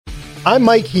I'm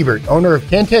Mike Hebert, owner of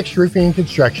Cantex Roofing and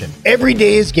Construction. Every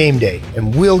day is game day,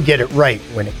 and we'll get it right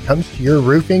when it comes to your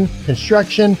roofing,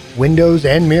 construction, windows,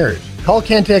 and mirrors. Call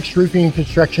Cantex Roofing and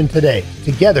Construction today.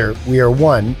 Together, we are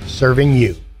one serving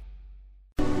you.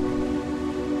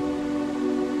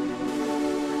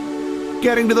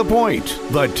 Getting to the point,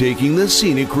 but taking the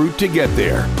scenic route to get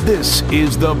there. This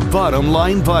is the Bottom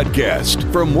Line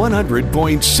Podcast from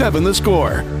 100.7 The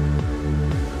Score.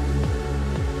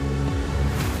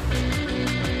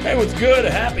 Hey, what's good?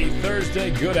 Happy Thursday,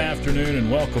 good afternoon,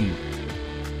 and welcome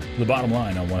to the Bottom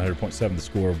Line on 100.7 The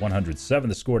Score,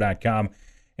 107thescore.com,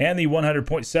 and the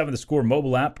 100.7 The Score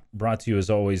mobile app, brought to you as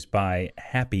always by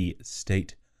Happy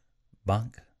State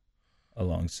Bank,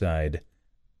 alongside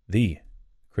the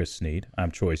Chris Snead.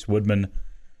 I'm Chois Woodman.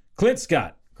 Clint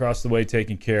Scott across the way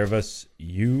taking care of us.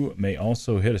 You may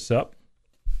also hit us up.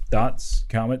 Thoughts,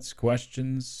 comments,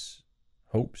 questions,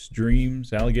 hopes,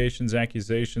 dreams, allegations,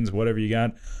 accusations, whatever you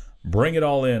got. Bring it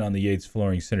all in on the Yates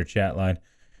Flooring Center chat line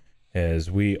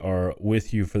as we are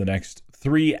with you for the next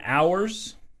 3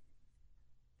 hours.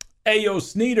 Ayo,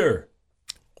 Sneader.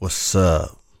 What's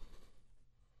up?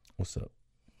 What's up?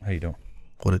 How you doing?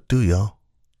 What it do, y'all?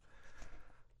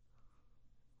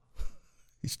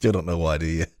 You still don't know why, do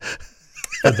you?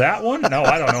 For that one? No,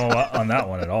 I don't know on that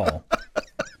one at all.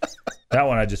 That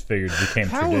one I just figured became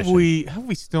tradition. Have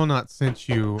we still not sent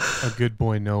you a Good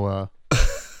Boy Noah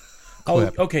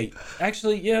clip? Oh, okay.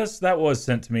 Actually, yes, that was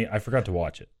sent to me. I forgot to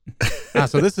watch it.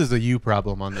 So this is a you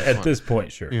problem on this At one. this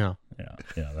point, sure. Yeah.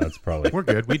 Yeah, that's probably... We're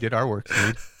good. We did our work,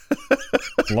 Snead.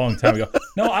 A long time ago.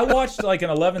 No, I watched like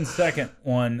an 11-second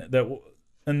one, and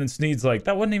then Snead's like,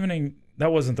 that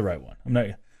wasn't the right one. I'm not...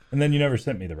 And then you never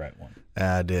sent me the right one.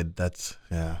 I did.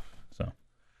 Yeah. So,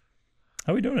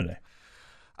 how are we doing today?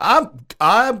 I'm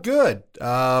good.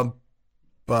 I'm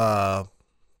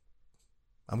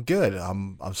good.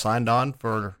 I'm signed on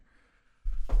for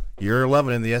year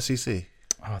 11 in the SEC.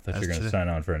 Oh, I thought you were going to sign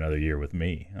on for another year with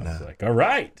me. I was like, all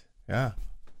right. Yeah.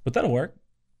 But that'll work.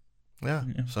 Yeah.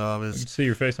 So I I was. can see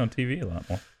your face on TV a lot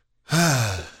more.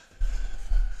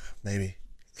 Maybe.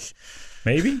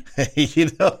 Maybe?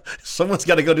 Someone's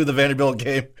got to go do the Vanderbilt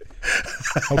game.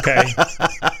 Okay.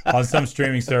 On some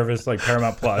streaming service like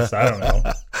Paramount Plus. I don't know.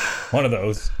 One of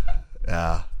those.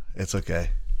 Yeah, it's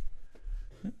okay.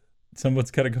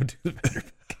 Someone's got to go do the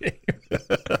Vanderbilt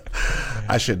game.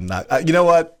 I should not. You know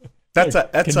what? Can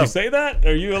you say that?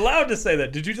 Are you allowed to say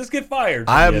that? Did you just get fired?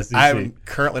 I'm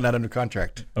currently not under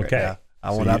contract. Okay. Right, I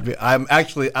will not be. I'm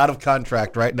actually out of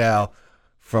contract right now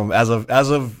from as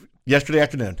of yesterday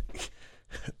afternoon.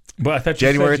 But I thought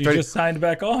January you just signed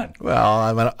back on.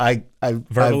 Well, I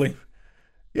verbally.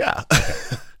 Yeah.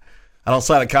 I don't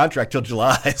sign a contract till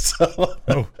July, so.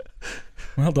 Oh.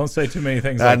 Well, don't say too many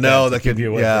things. I know that could.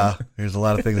 Yeah, there's a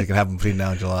lot of things that can happen between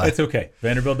now and July. It's okay.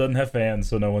 Vanderbilt doesn't have fans,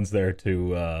 so no one's there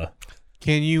to.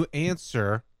 Can you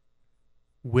answer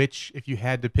which, if you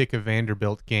had to pick a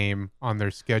Vanderbilt game on their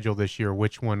schedule this year,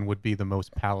 which one would be the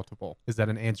most palatable? Is that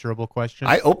an answerable question?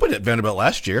 I opened at Vanderbilt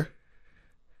last year.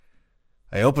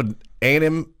 I opened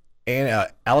A&M and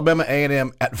Alabama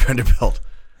A&M at Vanderbilt.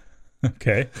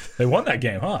 Okay, they won that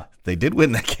game, huh? They did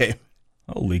win that game.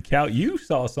 Holy cow! You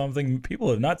saw something people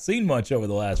have not seen much over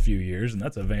the last few years, and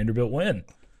that's a Vanderbilt win.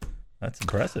 That's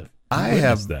impressive. I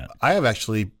have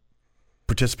actually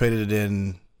participated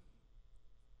in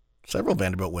several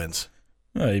Vanderbilt wins.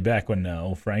 Oh, back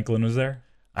when Franklin was there.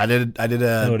 I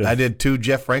did 2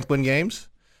 Jeff Franklin games.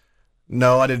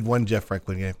 No, I did 1 Jeff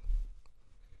Franklin game.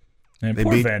 And They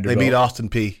Vanderbilt. beat Austin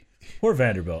Peay. Poor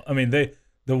Vanderbilt. I mean, the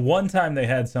one time they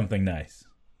had something nice,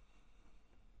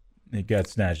 it got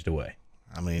snatched away.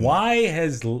 I mean, why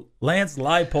has Lance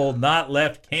Leipold not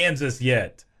left Kansas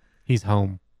yet? He's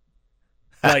home.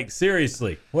 Like,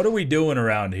 seriously, what are we doing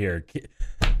around here?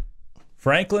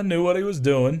 Franklin knew what he was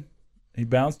doing. He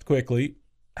bounced quickly.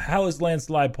 How has Lance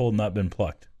Leipold not been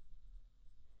plucked?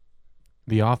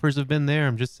 The offers have been there.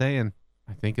 I'm just saying.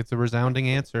 I think it's a resounding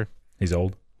answer. He's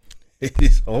old.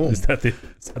 He's old. Is that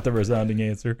the resounding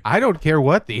answer? I don't care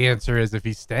what the answer is if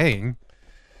he's staying.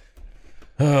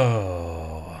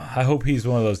 Oh, I hope he's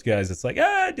one of those guys that's like,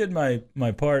 I did my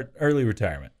part, early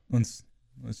retirement. Let's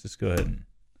just go ahead and.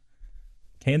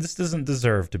 Kansas doesn't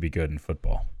deserve to be good in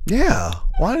football. Yeah,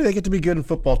 why do they get to be good in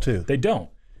football too? They don't.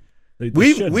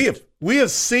 We have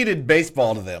ceded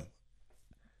baseball to them.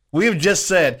 We have just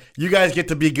said you guys get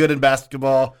to be good in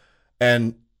basketball,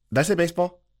 and did I say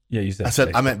baseball? Yeah, you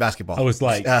said. I meant basketball. I was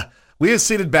like, we have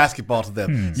ceded basketball to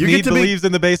them. You Snead believes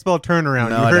in the baseball turnaround.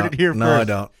 No, you heard it here no, first.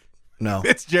 No, I don't. No.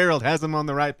 Fitzgerald has him on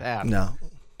the right path. No.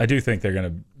 I do think they're going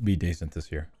to be decent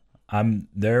this year.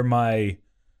 They're my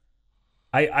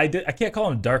I can't call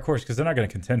them a dark horse because they're not going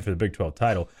to contend for the Big 12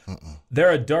 title.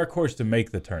 They're a dark horse to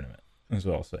make the tournament. That's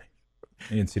what I'll say.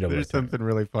 The NCAA There's tournament. something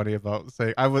really funny about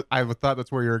saying I would thought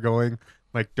that's where you were going,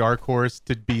 like dark horse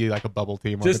to be like a bubble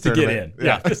team. Just on to the get in. tournament.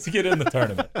 Yeah, just to get in the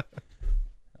tournament.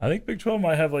 I think Big 12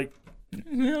 might have like,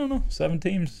 I don't know, 7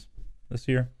 teams this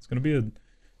year. It's going to be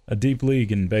a deep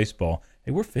league in baseball.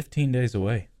 Hey, we're 15 days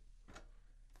away.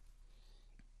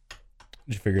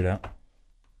 Did you figure it out?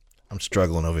 I'm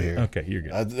struggling over here. Okay, you're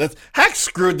good. Hacks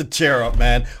screwed the chair up,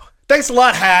 man. Thanks a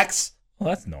lot, Hacks. Well,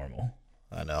 that's normal.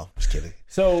 I know. Just kidding.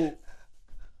 So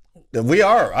we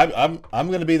are. I'm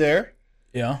going to be there.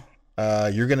 yeah,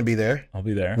 You're going to be there. I'll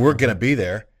be there. We're going to be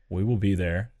there. We will be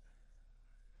there.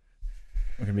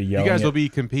 We're gonna be You yelling. guys will be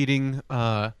competing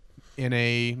in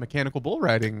a mechanical bull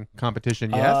riding competition.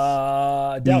 Yes.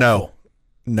 Doubtful.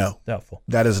 No. Doubtful.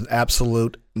 That is an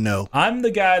absolute no. I'm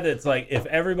the guy that's like, if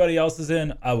everybody else is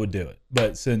in, I would do it.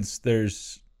 But since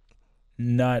there's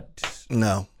not,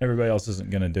 everybody else isn't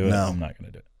going to do it, I'm not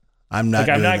going to do it. I'm not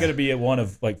going to be one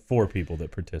of like 4 people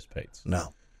that participates. No. What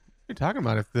are you talking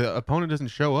about? If the opponent doesn't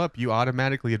show up, you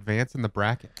automatically advance in the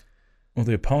bracket. Well,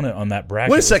 the opponent on that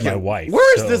bracket Wait a was second. my wife.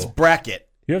 Where is this bracket?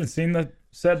 You haven't seen the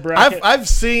said bracket?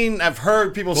 I've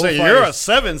heard people say you're a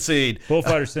 7 seed.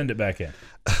 Bullfighter, send it back in.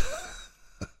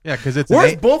 Yeah, because it's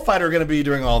where's Bullfighter going to be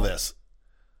during all this?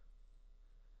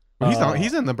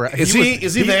 He's in the bracket. Is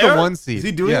he there? The 1 seed. Is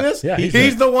he doing this? Yeah,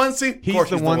 he's the 1 seed. He's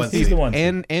the 1 seed. He's the 1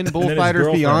 seed. And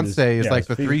Bullfighter's fiance is like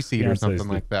the his 3 seed or fiance is something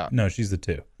like that. No, she's the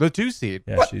 2. The 2 seed.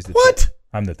 Yeah, What? she's the What? 2.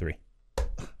 I'm the 3.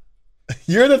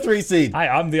 You're the 3 seed.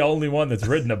 I'm the only one that's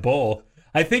ridden a bull.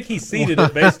 I think he seeded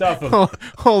it based off of.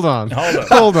 Hold on.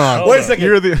 Hold on. Wait a second.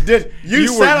 You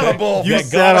sat on a bull. You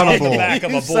sat on a bull.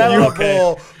 You sat on a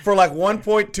bull for like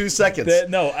 1.2 seconds.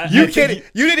 You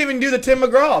didn't even do the Tim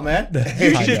McGraw, man.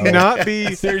 You should not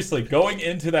be. Seriously, going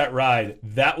into that ride,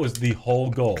 that was the whole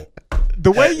goal.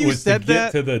 The way you said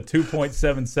that that to the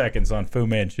 2.7 seconds on Fu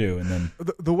Manchu, and then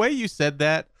the way you said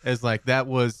that is like that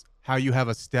was how you have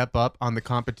a step up on the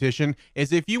competition.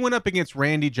 Is if you went up against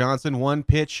Randy Johnson, 1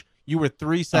 pitch. You were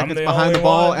 3 seconds behind the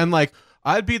ball, and like,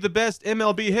 I'd be the best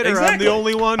MLB hitter. Exactly. I'm the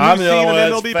only one who's seen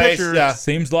an MLB pitcher. Yeah.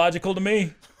 seems logical to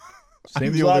me.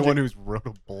 I'm the only one who's rode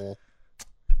a bull.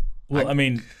 Well, I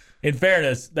mean, in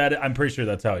fairness, that I'm pretty sure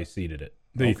that's how he seeded it.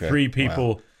 The 3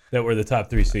 people that were the top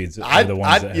 3 seeds are the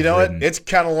ones that you know ridden. what? It's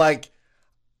kind of like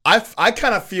I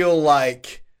kind of feel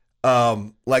like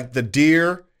the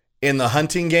deer in the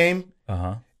hunting game.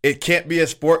 It can't be a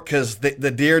sport because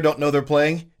the deer don't know they're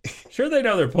playing. Sure, they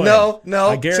know they're playing. No.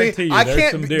 I guarantee you,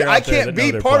 there's some deer out there that know be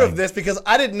they're part playing. of this because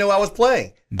I didn't know I was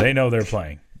playing. They know they're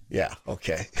playing. Yeah.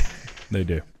 Okay. They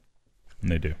do.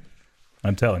 They do.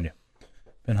 I'm telling you.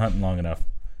 Been hunting long enough.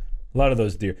 A lot of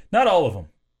those deer. Not all of them.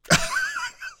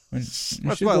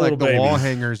 That's why, like the wall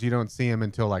hangers, you don't see them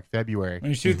until like February.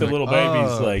 When you shoot the little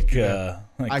babies, like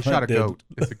I shot a goat.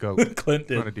 It's a goat. Clint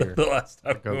did not a deer. the last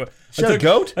time. Shot a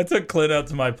goat? I took Clint out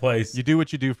to my place. You do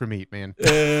what you do for meat, man.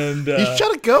 And you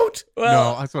shot a goat?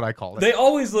 Well, no, that's what I call it. They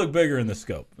always look bigger in the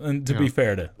scope. And to be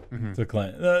fair to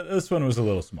Clint, this one was a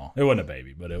little small. It wasn't a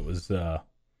baby, but it was.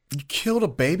 You killed a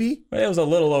baby? It was a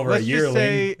little over Let's a yearling. Just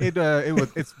say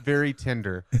it's very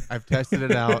tender. I've tested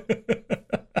it out.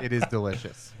 It is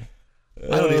delicious.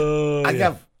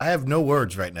 I have no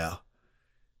words right now.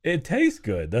 It tastes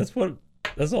good. That's all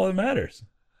that matters.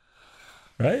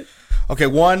 Right? Okay,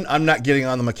 one, I'm not getting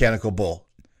on the mechanical bull.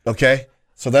 Okay?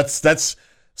 So that's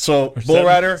so We're bull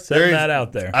rider. Setting that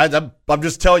out there. I'm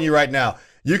just telling you right now.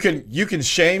 You can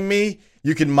shame me,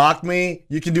 you can mock me,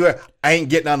 you can do it. I ain't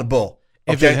getting on the bull.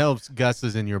 Okay? If it helps, Gus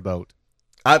is in your boat.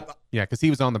 Yeah, because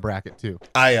he was on the bracket too.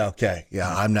 Okay.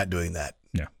 Yeah, I'm not doing that.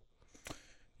 Yeah.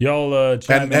 Y'all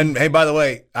chime in. And hey, by the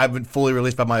way, I've been fully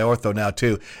released by my ortho now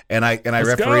too. And I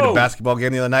refereed a basketball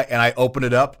game the other night, and I opened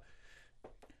it up,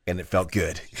 and it felt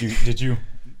good. Did you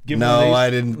give no, one of these I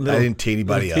didn't. I didn't tee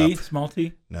anybody tea, up. Small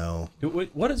tee? No.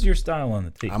 What is your style on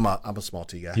the tee? I'm a small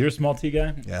tee guy. You're a small tee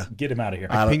guy? Yeah. Get him out of here.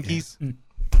 Pinkies.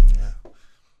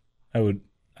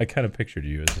 I kind of pictured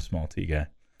you as a small tee guy.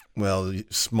 Well,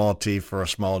 small tee for a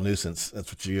small nuisance.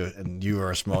 That's what you are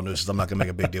a small nuisance. I'm not going to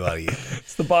make a big deal out of you.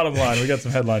 It's the bottom line. We got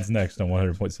some headlines next on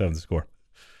 100.7 The Score.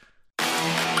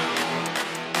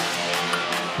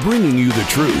 Bringing you the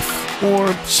truth,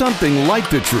 or something like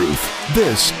the truth.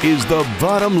 This is the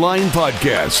Bottom Line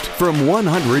Podcast from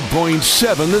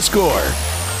 100.7 The Score.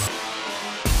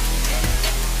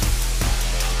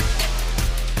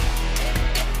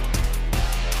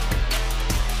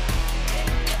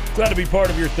 Glad to be part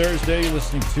of your Thursday. You're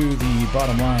listening to the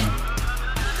Bottom Line on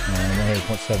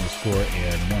 100.7 The Score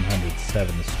and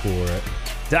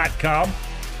 107thescore.com.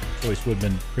 Chois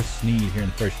Woodman, Chris Snead here in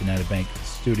the First United Bank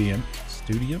Studium.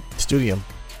 Studium? That's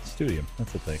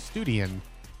the thing. Studium.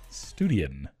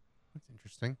 That's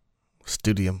interesting.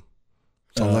 Studium.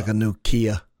 Sounds like a new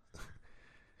Kia.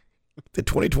 The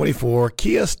 2024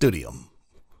 Kia Studium.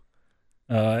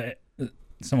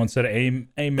 Someone said,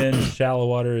 amen, shallow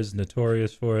water is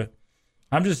notorious for it.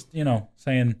 I'm just,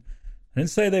 saying, I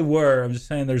didn't say they were. I'm just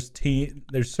saying there's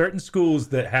certain schools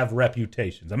that have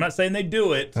reputations. I'm not saying they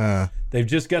do it. They've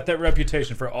just got that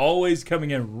reputation for always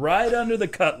coming in right under the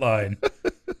cut line.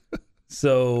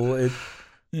 So,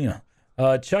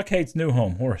 Chuck hates New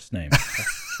Home, horse name.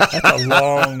 That's a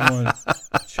long one.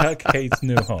 Chuck hates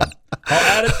New Home. I'll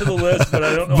add it to the list, but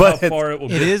I don't know how far it will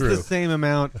get through. It is the same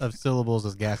amount of syllables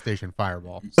as gas station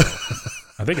fireball. So.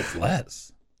 I think it's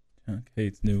less. Chuck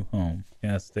hates New Home,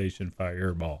 gas station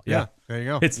fireball. Yeah, there you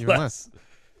go. It's even less.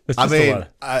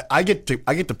 I get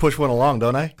to push one along,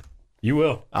 don't I? You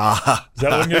will. Is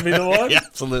that one going to be the one? Yeah,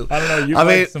 absolutely. I don't know. You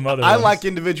like some other ones. I like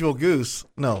individual goose.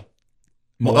 No.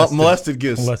 Molested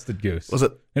goose. Molested goose. Was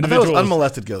it? Individual I thought it was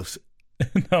unmolested goose.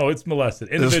 No, it's molested.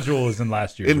 Individual is in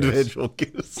last year's individual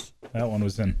race. Goose. That one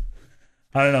was in.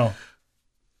 I don't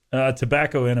know.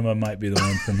 Tobacco enema might be the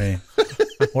one for me,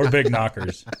 or big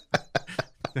knockers.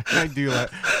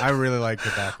 I really like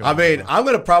tobacco. I mean, I'm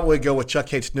going to probably go with Chuck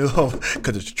hates New Home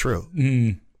because it's true.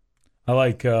 I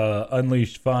like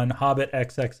Unleashed Fun, Hobbit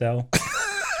XXL.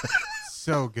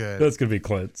 So good. That's gonna be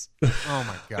Clint's. Oh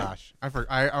my gosh!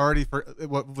 I already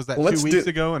what was that, well, 2 weeks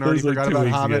ago, and already forgot about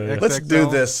Hobbit. Yeah. Let's do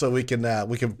this so we can add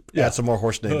some more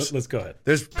horse names. Let's go ahead.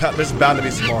 There's bound to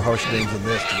be some more horse names in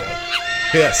this today.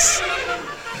 Yes.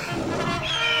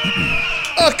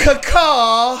 A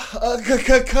caw.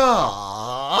 Okay,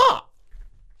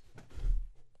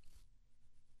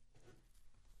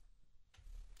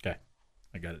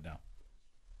 I got it now.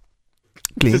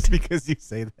 Just because you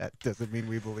say that doesn't mean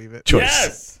we believe it. Choice.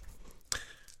 Yes.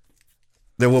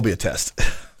 There will be a test.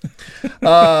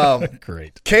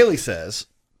 Great. Kaylee says,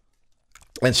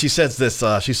 and she says this,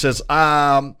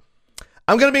 I'm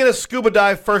going to be in a scuba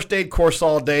dive first aid course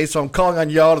all day, so I'm calling on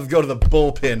y'all to go to the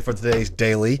bullpen for today's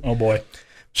daily. Oh, boy.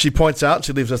 She points out,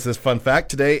 she leaves us this fun fact.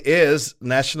 Today is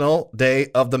National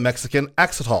Day of the Mexican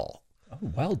Axolotl. Oh,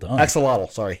 well done.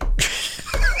 Axolotl, sorry.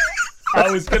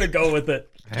 I was going to go with it.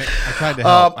 I tried to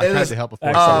help. I tried to help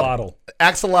before. Axolotl.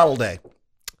 Axolotl Day.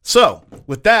 So,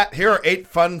 with that, here are 8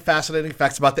 fun, fascinating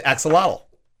facts about the axolotl.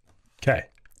 Okay.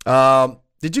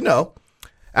 Did you know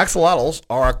axolotls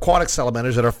are aquatic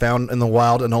salamanders that are found in the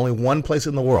wild in only one place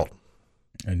in the world?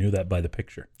 I knew that by the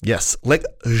picture. Yes, Lake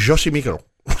Xochimilco.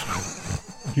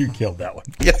 You killed that one.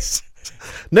 Yes.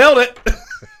 Nailed it.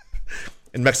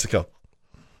 In Mexico.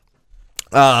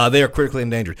 They are critically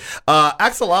endangered.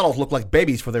 Axolotls look like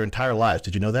babies for their entire lives.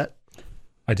 Did you know that?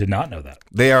 I did not know that.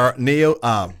 They are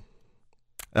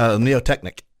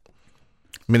neotechnic,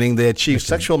 meaning they achieve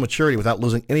sexual maturity without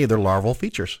losing any of their larval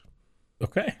features.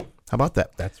 Okay. How about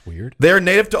that? That's weird. They are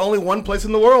native to only one place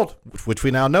in the world, which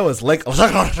we now know is Lake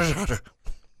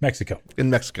Mexico. In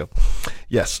Mexico.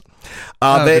 Yes.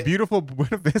 The beautiful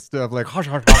Buena Vista of like.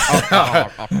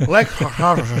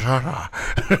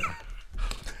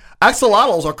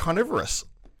 Axolotls are carnivorous.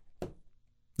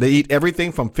 They eat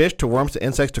everything from fish to worms to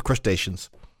insects to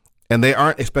crustaceans. And they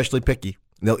aren't especially picky.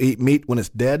 They'll eat meat when it's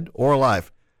dead or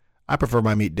alive. I prefer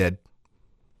my meat dead.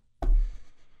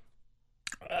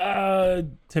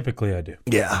 Typically I do.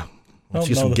 Yeah. Let's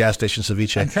use some gas station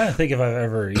ceviche. I'm trying to think if I've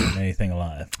ever eaten anything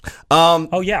alive.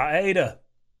 Oh yeah, I ate a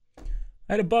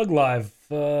bug live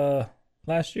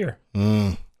last year.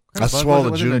 I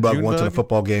swallowed a June bug once in a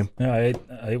football game. Yeah, I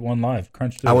ate one live.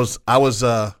 Crunched it. I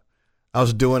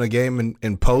was doing a game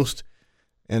in post,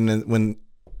 and then when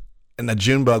a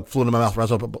June bug flew into my mouth, I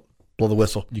was about to blow the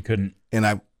whistle. You couldn't. And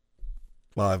I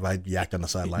yacked on the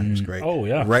sideline. It was great. Oh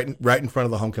yeah, right in front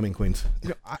of the homecoming queens.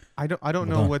 I don't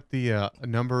know what the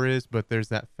number is, but there's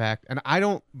that fact, and I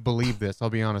don't believe this. I'll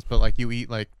be honest, but like you eat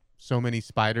like so many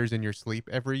spiders in your sleep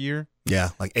every year.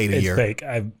 Yeah, like 8 a it's year. Fake.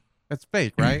 That's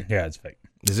fake, right? Yeah, it's fake.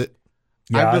 Is it?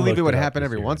 Yeah, I believe it would happen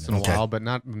every once in a Okay. while, but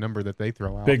not the number that they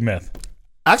throw out. Big myth.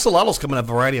 Axolotls come in a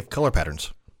variety of color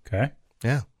patterns. Okay.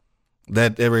 Yeah.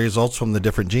 That results from the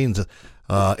different genes.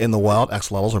 In the wild,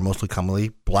 axolotls are mostly commonly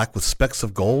black with specks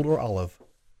of gold or olive.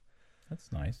 That's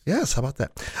nice. Yes, how about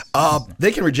that?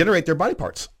 They can regenerate their body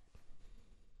parts.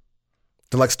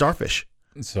 They're like starfish.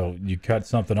 So you cut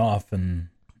something off and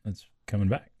it's coming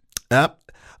back. Yep.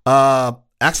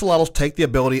 Axolotls take the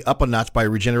ability up a notch by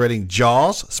regenerating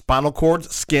jaws, spinal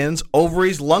cords, skins,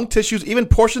 ovaries, lung tissues, even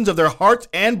portions of their hearts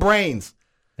and brains.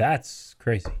 That's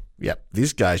crazy. Yep.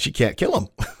 These guys, you can't kill them.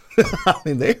 I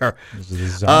mean, they are. This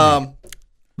is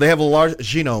They have a large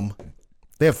genome.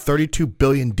 They have 32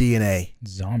 billion DNA.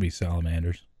 Zombie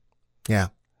salamanders. Yeah.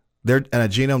 They're in a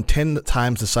genome 10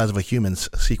 times the size of a human's,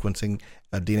 sequencing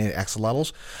DNA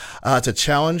axolotls. It's a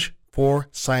challenge for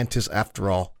scientists after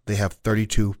all. They have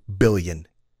 32 billion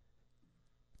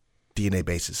DNA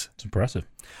bases. It's impressive.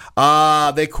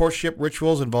 They courtship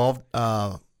rituals involve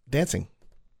dancing.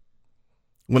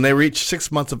 When they reach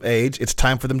 6 months of age, it's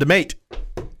time for them to mate.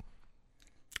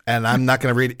 And I'm not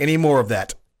going to read any more of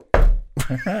that.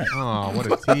 Oh, what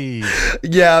a tease.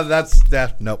 Yeah, that's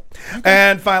that. Nope.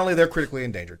 And finally, they're critically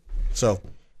endangered. So,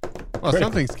 Well,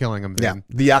 something's killing them then.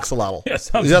 yeah, the axolotl. Yeah,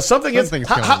 Something's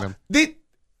killing them.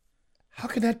 How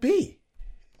could that be?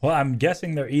 Well, I'm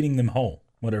guessing they're eating them whole.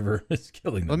 Whatever is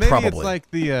killing Well, them. maybe Probably.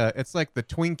 it's like the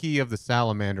Twinkie of the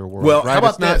salamander world. Well, right? how about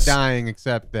it's not this? dying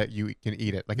except that you can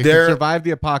eat it. Like it They're- can survive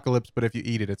the apocalypse, but if you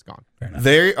eat it, it's gone.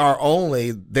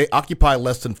 They occupy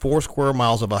less than 4 square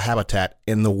miles of a habitat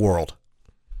in the world.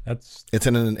 It's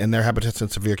in their habitat's in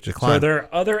severe decline. So are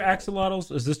there other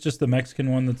axolotls? Is this just the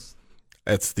Mexican one that's...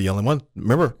 It's the only one.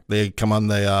 Remember, they come on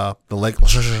the lake.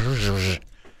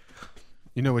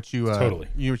 You know what you Totally.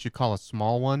 You know what you call a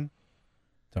small one?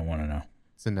 Don't want to know.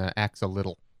 It's an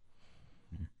axolotl.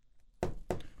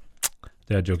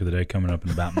 Dad joke of the day coming up in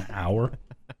about an hour.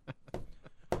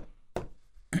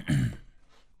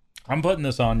 I'm putting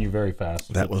this on you very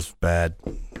fast. That was bad.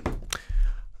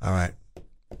 All right.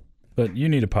 But you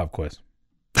need a pop quiz.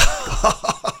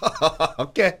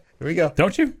 Okay, here we go.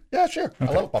 Don't you? Yeah, sure. I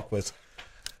love a pop quiz.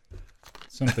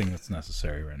 Something that's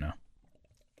necessary right now.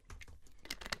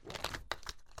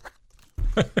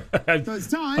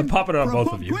 I'm popping it on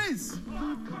both of you.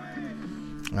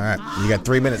 All right, you got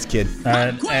 3 minutes, kid.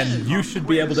 And you should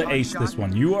be able to ace this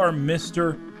one. You are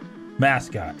Mr.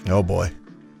 Mascot. Oh boy.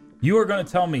 You are going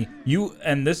to tell me,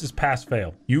 and this is pass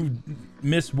fail. You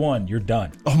miss one, you're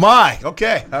done. Oh my.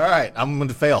 Okay. All right. I'm going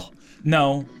to fail.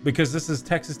 No, because this is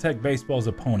Texas Tech baseball's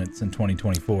opponents in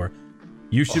 2024.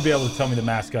 You should be able to tell me the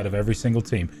mascot of every single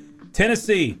team.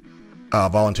 Tennessee,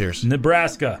 Volunteers.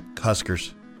 Nebraska,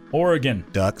 Huskers. Oregon,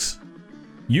 Ducks.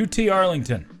 UT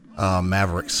Arlington.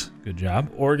 Mavericks. Good job.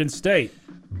 Oregon State.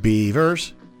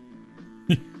 Beavers.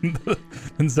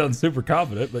 Doesn't sound super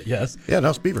confident, but yes. Yeah, no,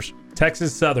 it's Beavers.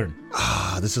 Texas Southern.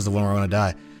 This is the one where I'm going to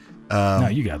die. No,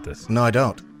 you got this. No, I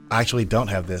don't. I actually don't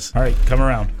have this. All right, come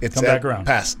around. It's come back around.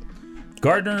 Pass.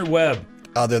 Gardner Webb.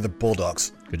 They're the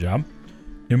Bulldogs. Good job.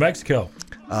 New Mexico.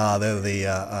 They're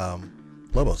the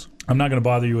Lobos. I'm not going to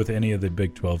bother you with any of the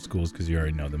Big 12 schools because you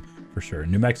already know them for sure.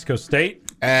 New Mexico State.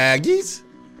 Aggies.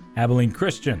 Abilene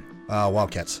Christian.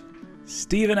 Wildcats.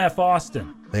 Stephen F.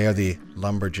 Austin. They are the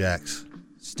Lumberjacks.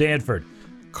 Stanford.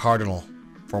 Cardinal,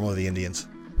 formerly the Indians.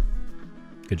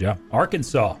 Good job.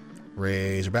 Arkansas.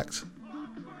 Razorbacks.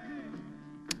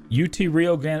 UT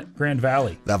Rio Grande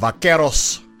Valley. The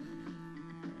Vaqueros.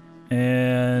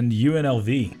 And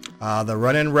UNLV. The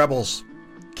Runnin' Rebels.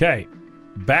 Okay,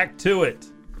 back to it.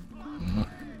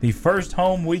 The first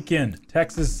home weekend,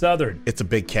 Texas Southern. It's a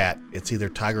big cat. It's either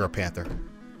tiger or panther.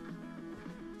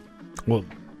 Well,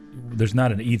 there's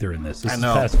not an either in this. This I is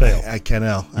know. pass fail. I can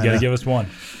know. You got to give us one.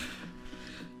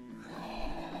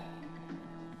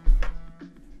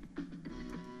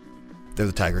 They're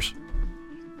the Tigers.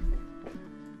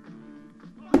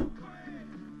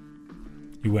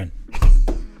 You win.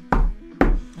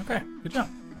 Okay, good job.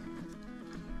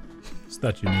 Just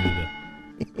thought you needed to.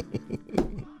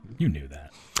 You knew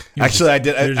that. Actually, I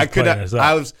did. You're I just could playing not. us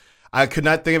up. I could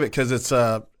not think of it because it's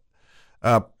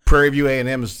Prairie View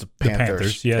A&M is the Panthers.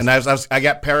 Panthers, yes. And I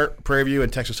got Prairie View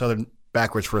and Texas Southern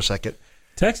backwards for a second.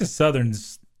 Texas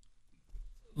Southern's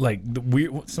like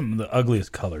some of the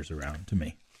ugliest colors around to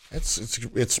me. It's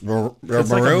It's maroon, like a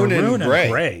maroon and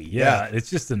gray. Yeah, it's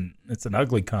just an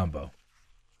ugly combo.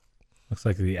 Looks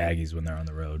like the Aggies when they're on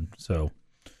the road. So,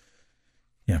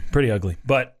 yeah, pretty ugly.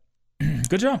 But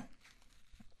good job.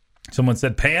 Someone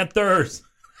said Panthers.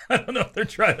 I don't know if they're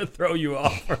trying to throw you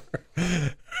off.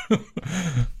 It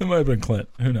might have been Clint.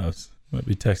 Who knows? Might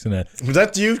be texting it. Was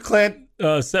that you, Clint?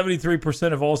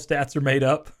 73% of all stats are made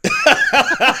up.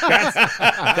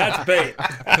 That's bait.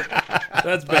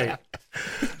 That's bait.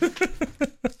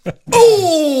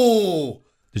 Oh!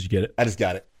 Did you get it? I just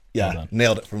got it. Yeah, Well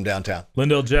nailed it from downtown.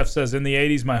 Lindell Jeff says, in the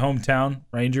 80s, my hometown,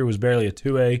 Ranger, was barely a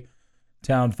 2A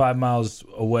town 5 miles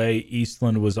away.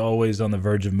 Eastland was always on the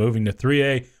verge of moving to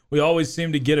 3A. We always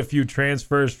seemed to get a few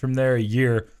transfers from there a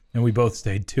year, and we both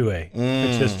stayed 2A.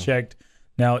 I just checked.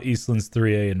 Now Eastland's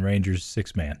 3A and Ranger's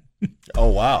 6-man. Oh,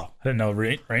 wow. I didn't know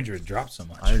Ranger had dropped so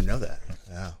much. I didn't know that.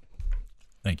 Yeah.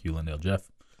 Thank you, Lindell Jeff.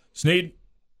 Snead,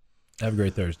 have a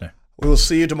great Thursday. We will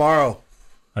see you tomorrow.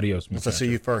 Adios, Let's see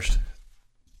you first.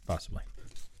 Possibly.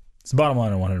 It's the bottom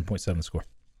line on 100.7 The Score.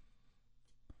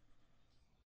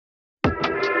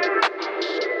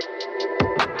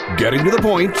 Getting to the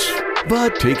point,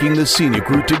 but taking the scenic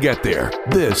route to get there.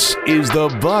 This is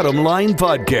the Bottom Line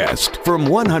Podcast from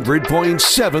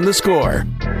 100.7 The Score.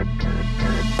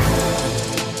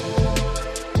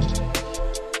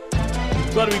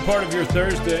 Glad to be part of your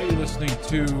Thursday. You're listening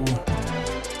to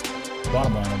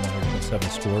Bottom Line on 100.7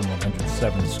 Score and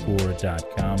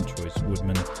 107thescore.com. Chois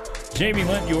Woodman, Jamie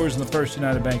Lent, yours in the First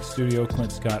United Bank studio.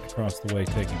 Clint Scott across the way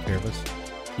taking care of us.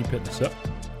 Keep hitting us up.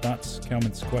 Thoughts,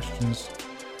 comments, questions,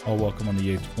 all welcome on the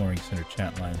Yates Flooring Center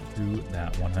chat line through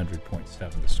that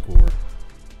 100.7 The Score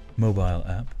mobile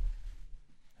app.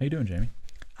 How you doing, Jamie?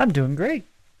 I'm doing great.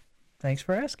 Thanks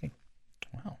for asking.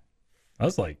 Wow. I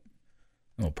was like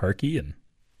a little perky, and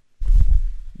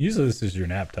usually this is your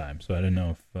nap time, so I didn't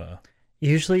know if...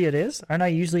 Usually it is. Aren't I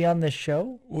usually on this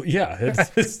show? Well, yeah,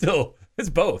 it's still, it's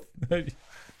both.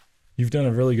 You've done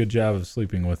a really good job of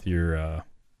sleeping with your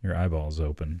eyeballs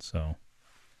open, so...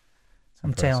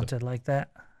 I'm talented like that.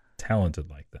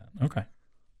 Talented like that. Okay.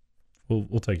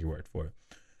 We'll take your word for it.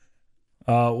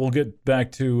 We'll get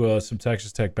back to some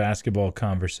Texas Tech basketball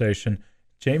conversation.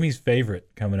 Jamie's favorite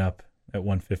coming up at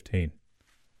 1:15.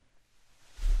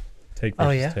 Take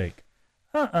versus take.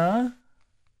 Yeah,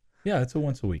 it's a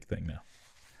once a week thing now.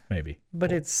 Maybe.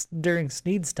 But it's during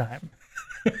Snead's time.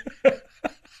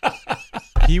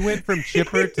 He went from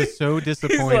chipper to so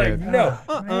disappointed. He's like, no.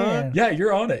 Man. Yeah,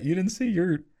 you're on it. You didn't see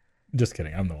your... Just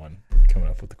kidding. I'm the one coming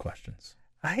up with the questions.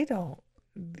 I don't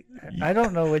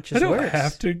know which is I don't worse.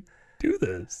 have to do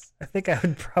this. I think I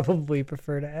would probably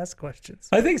prefer to ask questions.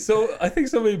 I think so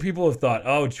many people have thought,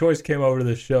 oh, Choice came over to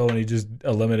this show and he just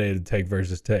eliminated take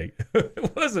versus take.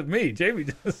 It wasn't me. Jamie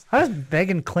just... I was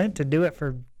begging Clint to do it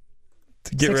for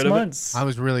to get 6 rid of months. I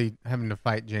was really having to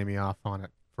fight Jamie off on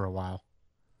it for a while.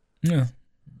 Yeah.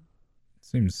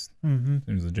 Seems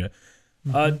legit.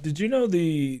 Did you know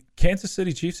the Kansas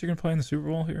City Chiefs are going to play in the Super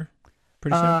Bowl here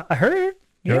pretty soon? I heard.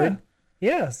 You Yeah. heard?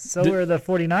 Yeah. So are the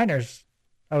 49ers.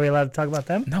 Are we allowed to talk about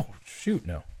them? No. Shoot,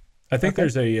 no. I think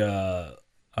there's a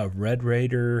Red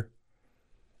Raider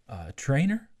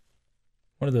trainer.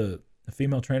 One of the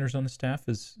female trainers on the staff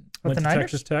went to Niners?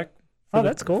 Texas Tech.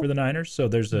 That's cool. For the Niners. So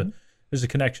there's a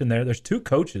connection there. There's 2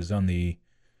 coaches on the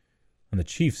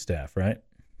Chiefs staff, right?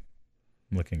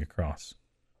 I'm looking across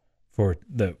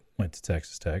that went to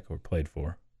Texas Tech or played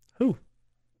for. Who?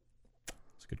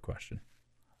 That's a good question.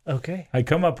 Okay. I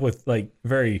come up with like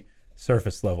very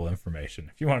surface level information.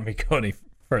 If you want me to go any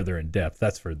further in depth,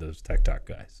 that's for those Tech Talk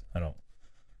guys. I'm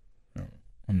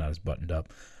not as buttoned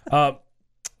up.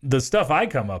 The stuff I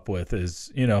come up with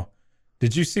is,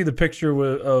 did you see the picture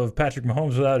of Patrick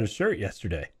Mahomes without his shirt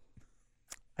yesterday?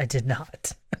 I did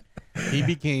not. He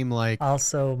became like...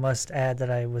 Also must add that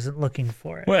I wasn't looking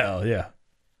for it. Well, yeah.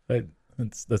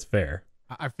 That's fair.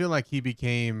 I feel like he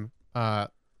became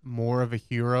more of a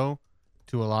hero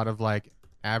to a lot of like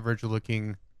average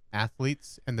looking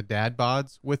athletes and the dad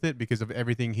bods with it because of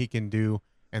everything he can do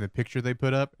and the picture they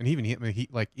put up. And even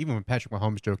even when Patrick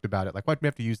Mahomes joked about it, like, why'd we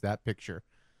have to use that picture?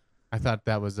 I thought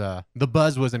that was the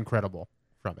buzz was incredible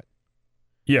from it.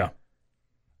 Yeah.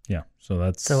 Yeah. So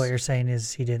what you're saying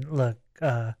is he didn't look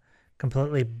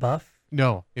completely buff?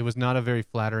 No, it was not a very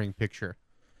flattering picture.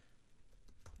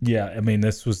 Yeah, I mean,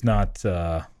 this was not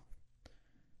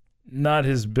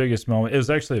his biggest moment. It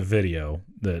was actually a video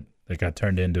that got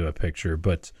turned into a picture,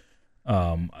 but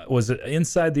was it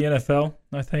inside the NFL,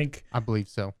 I think? I believe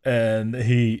so. And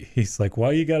he's like,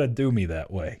 why you got to do me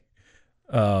that way?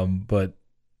 But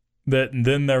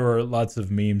then there were lots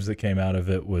of memes that came out of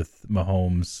it with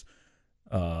Mahomes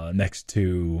next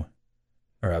to,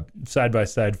 or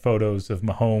side-by-side photos of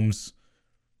Mahomes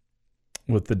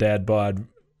with the dad bod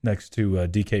next to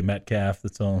DK Metcalf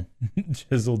that's all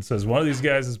chiseled. Says one of these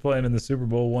guys is playing in the Super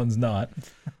Bowl, one's not.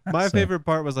 My favorite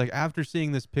part was like, after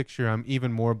seeing this picture, I'm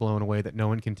even more blown away that no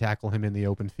one can tackle him in the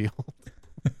open field.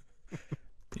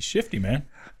 He's shifty, man.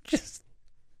 He's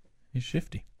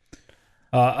shifty.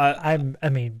 I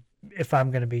mean, if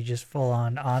I'm going to be just full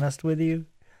on honest with you,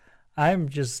 I'm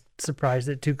just surprised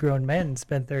that 2 grown men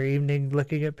spent their evening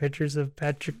looking at pictures of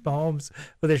Patrick Mahomes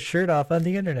with his shirt off on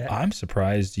the internet. I'm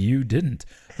surprised you didn't.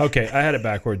 Okay, I had it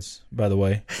backwards, by the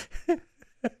way. 2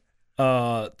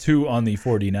 on the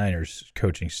 49ers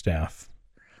coaching staff.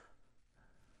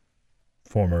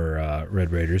 Former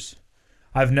Red Raiders.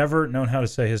 I've never known how to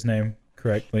say his name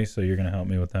correctly, so you're going to help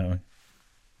me with that one.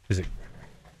 Is it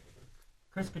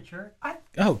Chris Couture?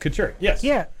 Couture, yes.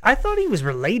 Yeah, I thought he was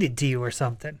related to you or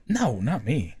something. No, not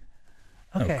me.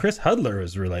 Okay. No, Chris Hudler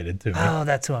is related to me. Oh,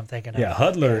 that's who I'm thinking of. Yeah,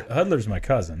 Hudler's my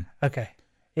cousin. Okay.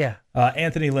 Yeah.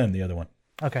 Anthony Lynn, the other one.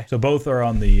 Okay. So both are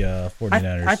on the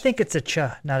 49ers. I think it's a ch,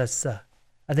 not a s.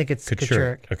 I think it's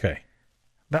Kachurik. Okay.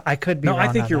 But I could be No, wrong.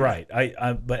 I think on you're that.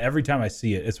 right. But every time I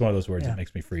see it, it's one of those words that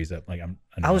makes me freeze up. Like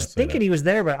I was thinking he was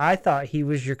there, but I thought he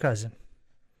was your cousin.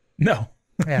 No.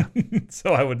 Yeah.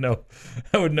 So I would know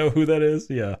who that is.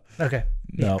 Yeah. Okay.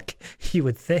 No. You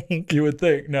would think. You would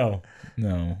think. No.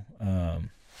 Well,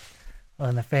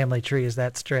 and the family tree is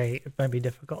that straight. It might be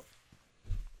difficult.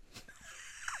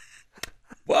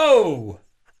 Whoa.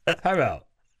 How about?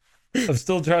 I'm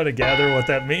still trying to gather what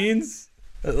that means.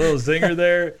 That little zinger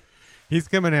there. He's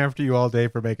coming after you all day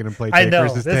for making him play I take know.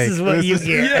 versus This take. is what you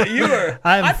get. Yeah, you are.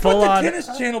 I'm put full the on. tennis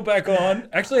channel back on.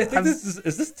 Actually, I think is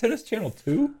this tennis channel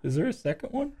 2? Is there a second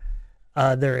one?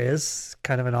 There is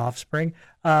kind of an offspring.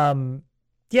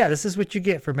 Yeah, this is what you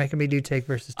get for making me do take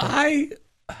versus take.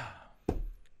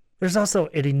 There's also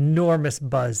an enormous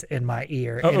buzz in my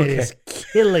ear, and it is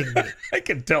killing me. I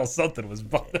could tell something was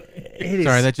bothering me. It is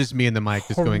Sorry, that's just me and the mic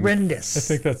just going. horrendous. I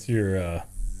think that's your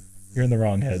you're in the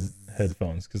wrong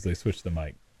headphones because they switched the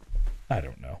mic. I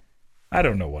don't know. I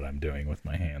don't know what I'm doing with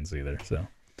my hands either. So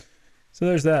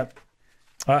there's that.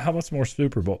 How about some more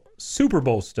Super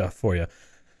Bowl stuff for you?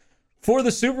 For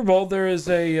the Super Bowl, there is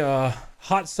a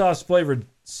hot sauce flavored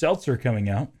seltzer coming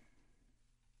out.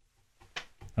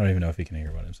 I don't even know if you can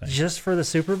hear what I'm saying. Just for the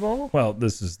Super Bowl? Well,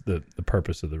 this is the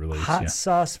purpose of the release. Hot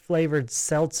sauce flavored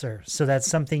seltzer. So that's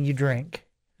something you drink.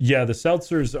 Yeah, the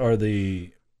seltzers are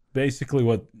basically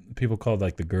what people call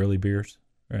like the girly beers,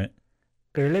 right?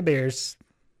 Girly beers.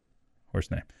 Horse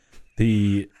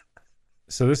name.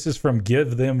 So this is from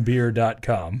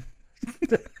givethembeer.com.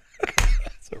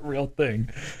 It's a real thing.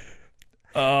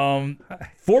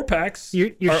 4-packs. You're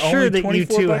are sure only that you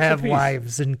 24 two bucks a have piece.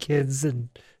 wives and kids and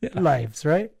lives,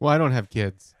 right? Well, I don't have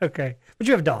kids. Okay. But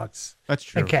you have dogs That's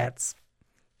true. and cats.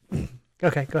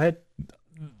 Okay, go ahead.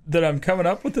 That I'm coming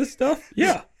up with this stuff?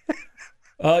 Yeah.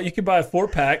 You can buy a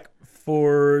 4-pack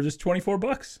for just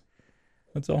 $24.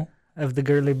 That's all. Of the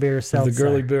girly beer Of seltzer. the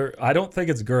girly beer. I don't think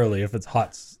it's girly if it's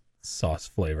hot sauce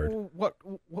flavored. What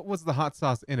was the hot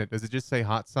sauce in it? Does it just say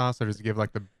hot sauce, or does it give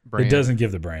like the brand? It doesn't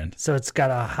give the brand. So it's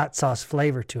got a hot sauce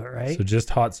flavor to it, right? So just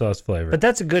hot sauce flavored. But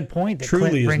that's a good point that Truly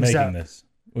Clint is brings making up. this,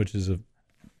 which is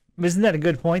Isn't that a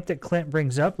good point that Clint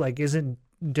brings up? Like, isn't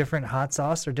different hot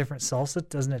sauce or different salsa,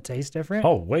 doesn't it taste different?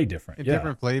 way different. And Yeah.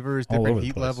 different flavors, All over different the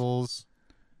heat place. levels,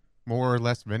 more or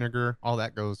less vinegar. All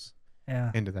that goes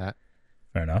Yeah. into that.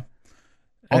 Fair enough.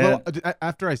 Although And-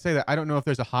 after I say that, I don't know if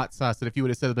there's a hot sauce that if you would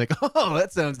have said like, "Oh,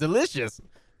 that sounds delicious,"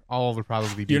 all would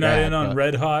probably be you're not bad, in on but-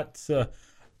 Red Hot.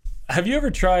 Have you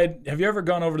ever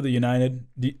gone over to the United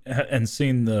and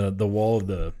seen the wall of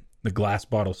the glass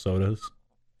bottle sodas?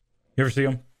 You ever see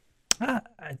them?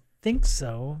 I think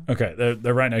so. Okay,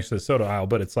 they're right next to the soda aisle,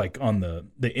 but it's like on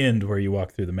the end where you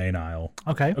walk through the main aisle.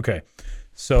 Okay. Okay,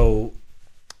 so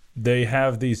they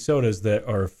have these sodas that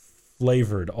are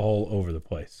flavored all over the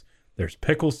place. There's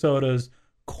pickle sodas,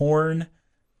 corn,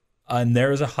 and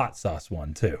there's a hot sauce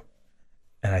one too.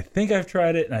 And I think I've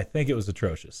tried it, and I think it was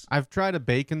atrocious. I've tried a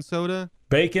bacon soda.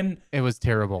 Bacon, It was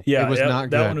terrible. yeah, it was not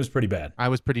good. that one was pretty bad. I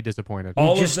was pretty disappointed.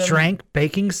 All You of just them- drank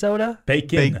baking soda?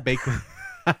 Bacon. Bacon.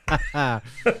 It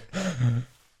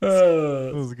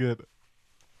Uh, was good.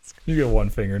 you get one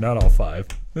finger, not all 5.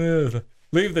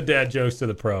 Leave the dad jokes to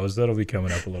the pros. That'll be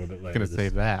coming up a little bit later. Gonna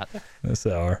save that. this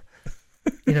hour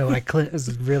You know why Clint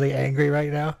is really angry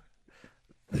right now?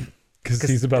 because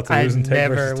he's about to I lose and take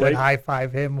never versus would take. high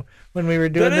five him when we were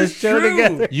doing That this is show true.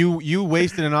 together. You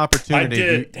wasted an opportunity. I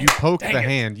did. You poked Dang the it.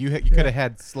 hand. You could have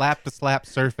had slap to slap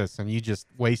surface, and you just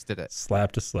wasted it.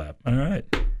 Slap to slap. All right.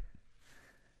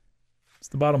 It's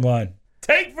the bottom line.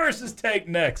 Take versus take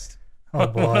next. Oh,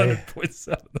 boy.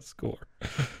 100.7 the score.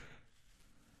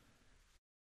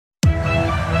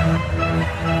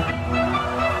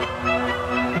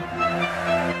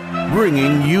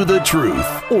 Bringing you the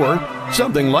truth, or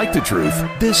something like the truth.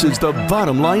 This is the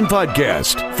Bottom Line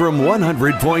Podcast from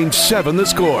 100.7 The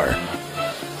Score.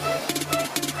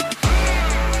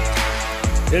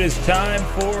 It is time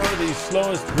for the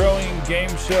slowest growing game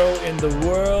show in the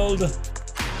world.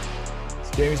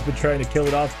 Jamie's been trying to kill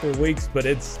it off for weeks, but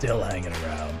it's still hanging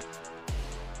around.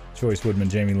 Chois Woodman,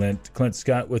 Jamie Lint, Clint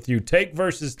Scott with you. Take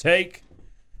versus take.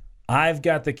 I've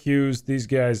got the cues. These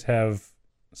guys have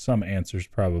some answers,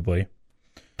 probably.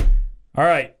 All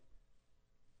right.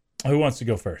 Who wants to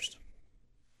go first?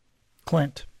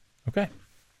 Clint. Okay.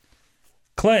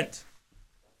 Clint,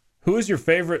 who is your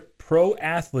favorite pro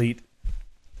athlete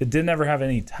that didn't ever have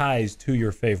any ties to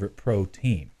your favorite pro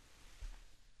team?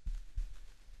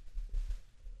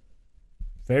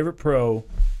 Favorite pro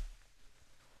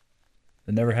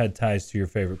that never had ties to your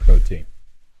favorite pro team.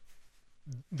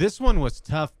 This one was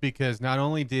tough because not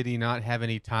only did he not have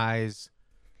any ties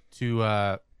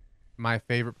to my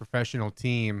favorite professional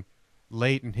team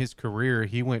late in his career,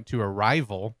 he went to a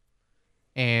rival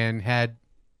and had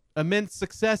immense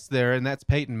success there, and that's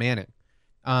Peyton Manning.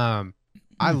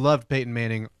 I loved Peyton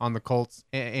Manning on the Colts,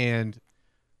 and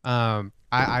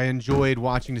I enjoyed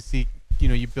watching to see,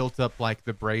 you built up like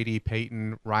the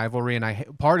Brady-Peyton rivalry,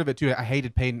 and part of it too, I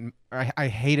hated Peyton. I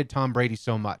hated Tom Brady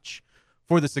so much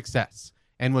for the success,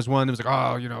 and was one that was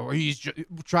like, he's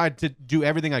tried to do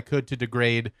everything I could to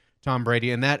degrade Tom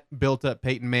Brady, and that built up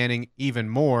Peyton Manning even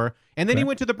more. And then he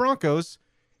went to the Broncos,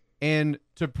 and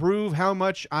to prove how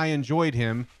much I enjoyed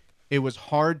him, it was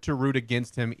hard to root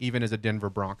against him even as a Denver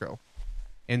Bronco.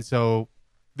 And so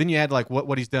then you add like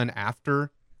what he's done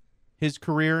after his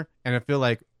career, and I feel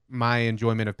like my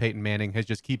enjoyment of Peyton Manning has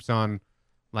just keeps on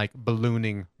like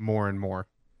ballooning more and more.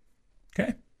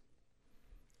 Okay.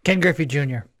 Ken Griffey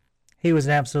Jr. He was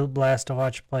an absolute blast to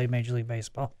watch play Major League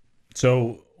Baseball.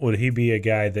 So would he be a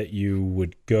guy that you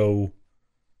would go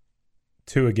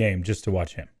to a game just to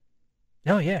watch him?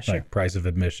 Oh, yeah, sure. Like price of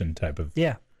admission type of.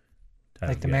 Yeah. Type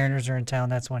Like of the guy. Mariners are in town.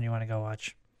 That's one you want to go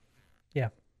watch. Yeah.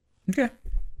 Okay.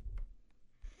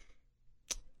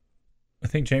 I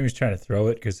think Jamie's trying to throw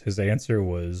it because his answer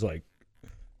was like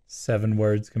 7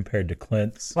 words compared to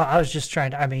Clint's. Well, I was just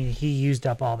trying to, he used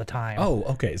up all the time. Oh,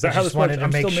 okay. Is I that how just this works? wanted to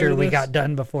I'm make still new sure to we this? got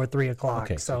done before 3 o'clock.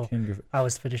 Okay, so Ken Griffey. I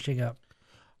was finishing up.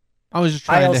 I was just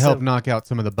trying to help knock out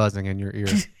some of the buzzing in your ear.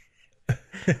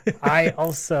 I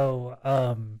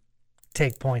also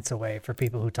take points away for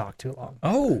people who talk too long.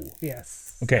 Oh,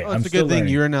 Yes. okay. It's a good thing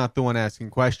you're not the one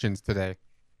asking questions today.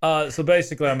 So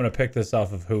basically, I'm going to pick this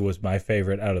off of who was my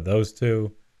favorite out of those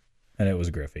two, and it was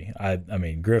Griffey. I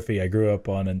mean, Griffey I grew up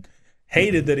on and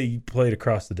hated that he played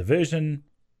across the division,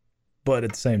 but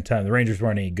at the same time, the Rangers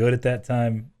weren't any good at that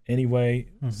time anyway.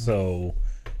 Mm-hmm. So,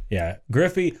 yeah,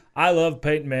 Griffey. I love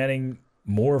Peyton Manning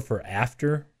more for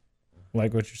after,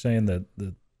 like what you're saying, the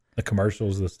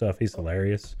commercials, the stuff. He's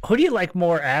hilarious. Who do you like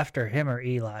more after, him or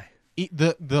Eli?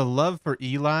 The love for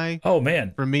Eli. Oh,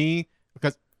 man. For me,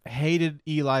 because I hated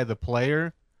Eli the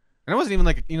player. And I wasn't even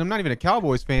like, I'm not even a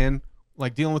Cowboys fan,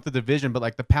 like dealing with the division, but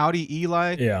like the pouty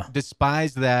Eli,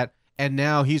 despised that. And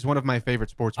now he's one of my favorite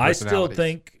sports personalities. I still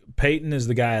think Peyton is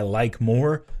the guy I like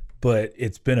more, but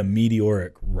it's been a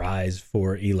meteoric rise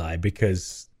for Eli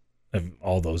because of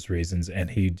all those reasons. And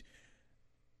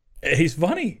he's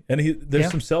funny, and there's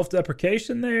some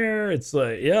self-deprecation there. It's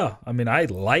like, I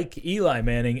like Eli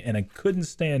Manning, and I couldn't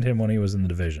stand him when he was in the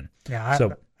division. Yeah,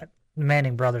 so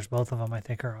Manning brothers, both of them, I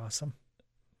think are awesome.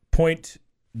 Point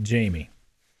Jamie.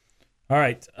 All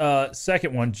right,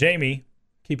 second one, Jamie,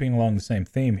 keeping along the same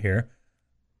theme here.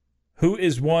 Who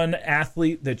is one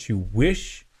athlete that you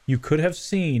wish you could have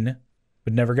seen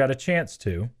but never got a chance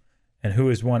to, and who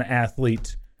is one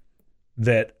athlete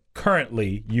that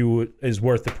currently is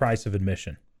worth the price of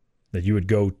admission, that you would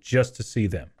go just to see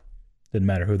them? Didn't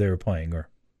matter who they were playing or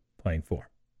playing for.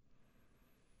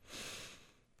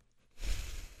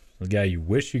 The guy you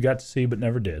wish you got to see but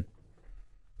never did.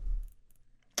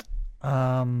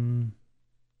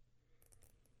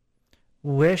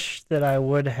 Wish that I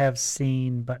would have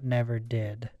seen but never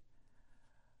did.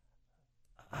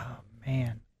 Oh,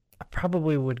 man. I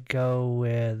probably would go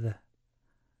with...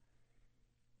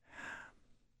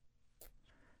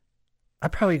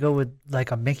 I'd probably go with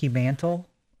like a Mickey Mantle.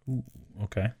 Ooh,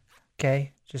 okay.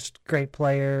 Okay. Just great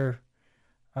player.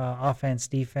 Offense,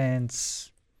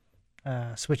 defense,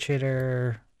 switch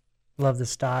hitter. Love the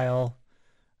style.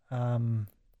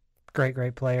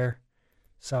 Great player.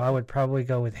 So I would probably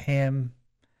go with him.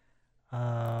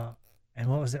 And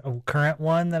what was it? A current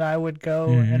one that I would go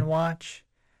and watch?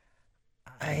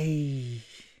 I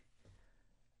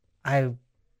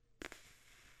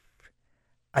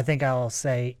think I'll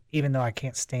say, even though I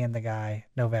can't stand the guy,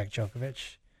 Novak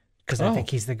Djokovic, because I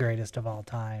think he's the greatest of all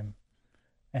time.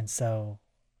 And so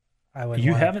I would.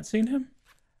 You haven't seen him?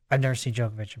 I've never seen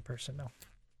Djokovic in person, no.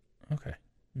 Okay.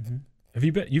 Mm-hmm. Have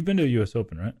you been? You've been to a U.S.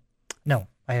 Open, right? No,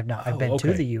 I have not. I've been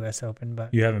to the U.S. Open,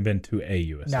 but you haven't been to a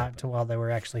U.S. Open. Not to while they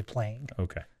were actually playing.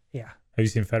 Okay. Yeah. Have you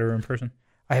seen Federer in person?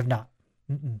 I have not.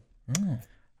 Oh.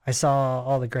 I saw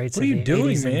all the greats of the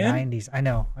 80s and 90s. I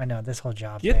know. This whole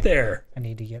job Get thing. there. I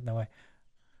need to get in the way.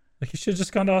 Like, you should have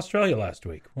just gone to Australia last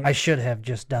week. I should have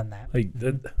just done that. Like,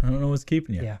 I don't know what's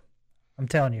keeping you. Yeah. I'm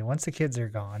telling you, once the kids are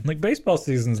gone. Like, baseball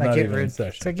season's not even in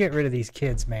session. So get rid of these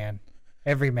kids, man.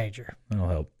 Every major. That'll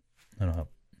help.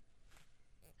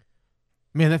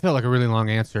 Man, that felt like a really long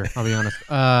answer, I'll be honest.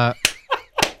 Well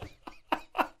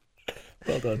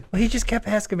done. Well, he just kept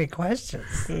asking me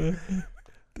questions. Did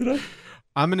I?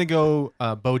 I'm going to go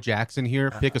Bo Jackson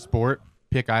here. Pick a sport.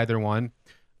 pick either one.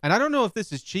 And I don't know if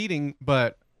this is cheating,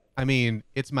 but I mean,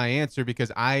 it's my answer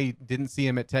because I didn't see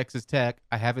him at Texas Tech.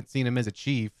 I haven't seen him as a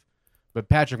Chief. But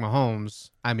Patrick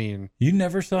Mahomes, I mean, You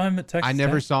never saw him at Texas I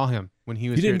never Tech? saw him when he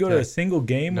was You didn't here go at to a Tech. single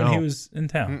game when No. he was in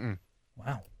town? Mm-mm.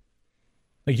 Wow.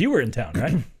 Like, you were in town,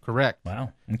 right? Correct.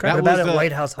 Wow. What Okay. about was, at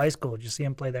White House High School? Did you see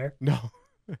him play there? No,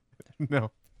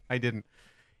 no, I didn't.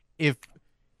 If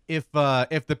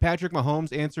the Patrick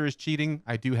Mahomes answer is cheating,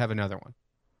 I do have another one.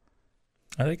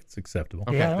 I think it's acceptable.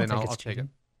 Okay, Yeah, I don't then think I'll it's take it. cheating.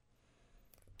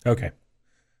 Okay.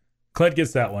 Clint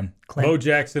gets that one. Clint. Bo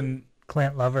Jackson.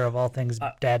 Clint Lover of all things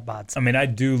dad bods. I mean, I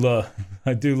do love.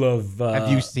 Have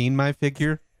you seen my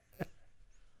figure?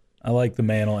 I like the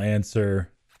Mantle answer.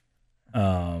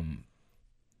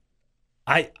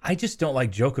 I just don't like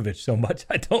Djokovic so much.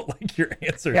 I don't like your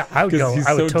answer. Yeah, I would 'cause go. he's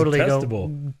I would so totally detestable.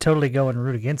 go and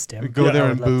root against him. Go there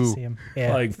I and would love to boo. see him.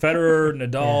 Yeah, Like Federer,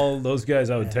 Nadal, those guys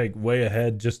I would take way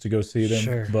ahead just to go see them.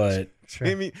 Sure. But sure.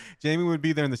 Jamie would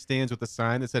be there in the stands with a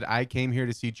sign that said, "I came here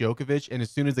to see Djokovic," and as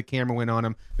soon as the camera went on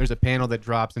him, there's a panel that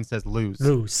drops and says, "Lose."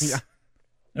 Loose. Yeah.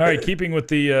 all right, keeping with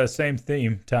the same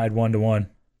theme, tied 1-1.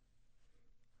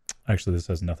 Actually, this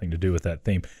has nothing to do with that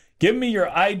theme. Give me your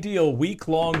ideal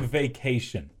week-long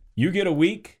vacation. You get a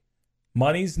week.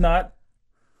 Money's not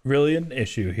really an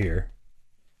issue here.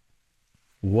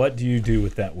 What do you do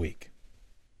with that week?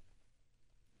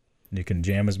 You can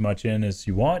jam as much in as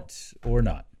you want or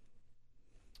not.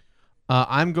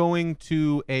 I'm going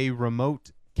to a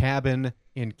remote cabin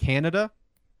in Canada,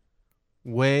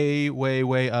 way, way,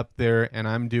 way up there, and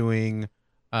I'm doing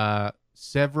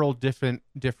several different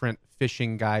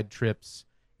fishing guide trips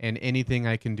and anything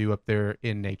I can do up there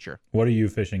in nature. What are you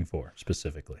fishing for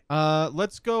specifically?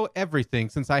 Let's go everything.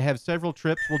 Since I have several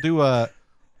trips,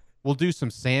 we'll do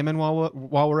some salmon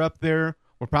while we're up there.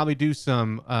 We'll probably do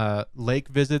some lake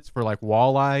visits for like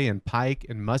walleye and pike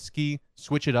and muskie.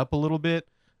 Switch it up a little bit.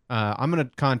 I'm gonna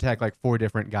contact like 4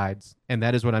 different guides, and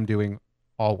that is what I'm doing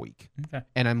all week. Okay.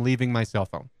 And I'm leaving my cell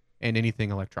phone and anything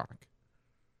electronic.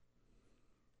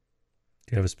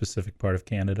 Do you have a specific part of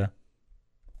Canada?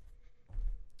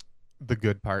 The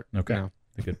good part. Okay. No.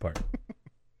 The good part.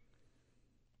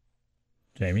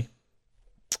 Jamie?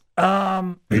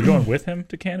 Um, Are you going with him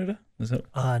to Canada? Is that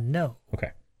no,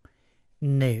 okay?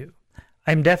 no.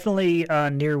 I'm definitely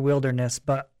near wilderness,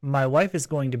 but my wife is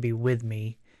going to be with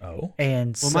me, Oh,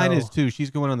 and Well, so, mine is too. She's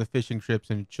going on the fishing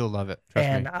trips, and she'll love it. Trust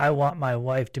and me. I want my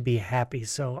wife to be happy.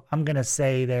 So I'm gonna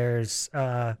say there's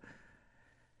a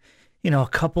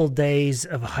couple days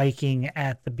of hiking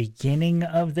at the beginning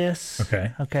of this.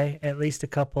 okay. Okay, at least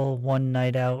one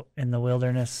night out in the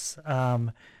wilderness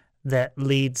that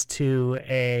leads to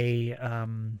a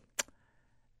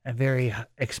very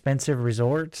expensive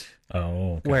resort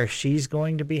Oh, okay. where she's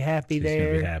going to be happy She's there.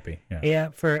 gonna be happy. Yeah. Yeah,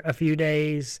 for a few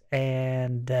days,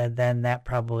 and then that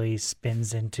probably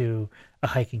spins into a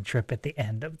hiking trip at the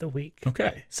end of the week.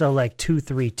 Okay. So like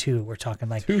 2-3-2, we're talking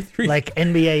like 2-3. like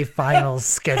NBA Finals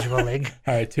scheduling.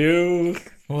 All right, 2.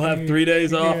 We'll have 3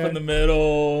 days off in the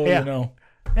middle. Yeah. You know.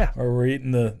 Yeah. Or we're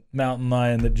eating the mountain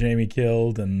lion that Jamie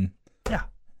killed, and Yeah.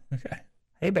 okay.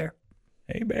 Hey, Bear.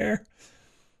 Hey, bear.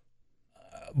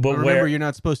 But Remember, where? you're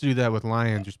not supposed to do that with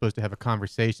lions. You're supposed to have a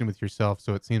conversation with yourself,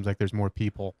 so it seems like there's more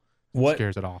people. What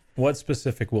Scares it off. What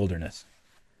specific wilderness?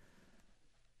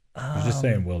 I was just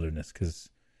saying wilderness because,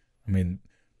 I mean,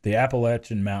 the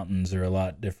Appalachian Mountains are a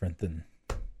lot different than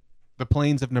The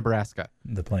plains of Nebraska.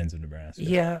 the plains of Nebraska.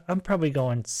 Yeah, I'm probably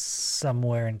going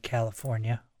somewhere in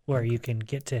California where you can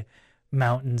get to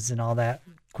mountains and all that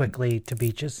quickly to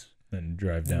beaches. Then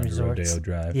drive down to Resorts. Rodeo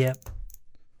Drive. Yep,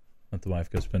 Let the wife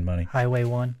go spend money. Highway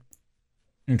 1.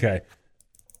 Okay.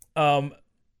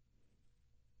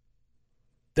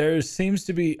 There seems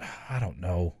to be, I don't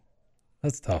know.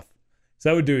 That's tough. So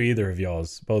I would do either of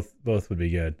y'all's. Both would be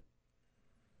good.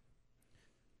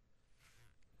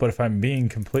 But if I'm being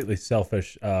completely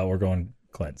selfish, we're going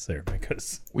Clint's there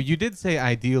because Well, you did say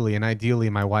ideally, and ideally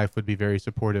my wife would be very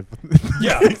supportive.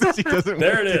 yeah, She doesn't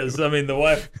there want it to. is. I mean, the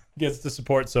wife gets the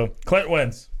support, so Clint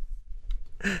wins.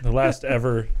 The last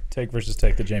ever take versus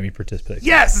take that Jamie participates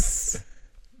Yes!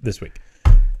 this week.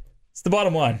 It's the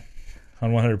bottom line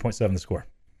on 100.7 The Score.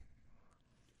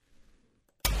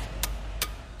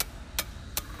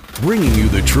 Bringing you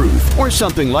the truth, or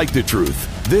something like the truth.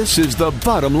 This is the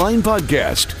Bottom Line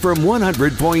Podcast from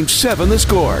 100.7 The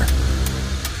Score.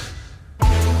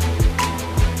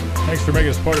 Thanks for making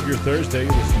us part of your Thursday.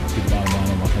 You're listening to the bottom line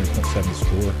on 100.7 The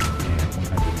Score and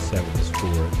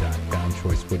 107thescore.com.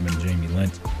 Chois, Woodman, Jamie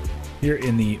Lent here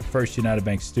in the First United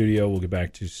Bank studio. We'll get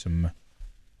back to some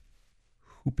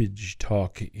hoopage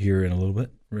talk here in a little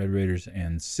bit. Red Raiders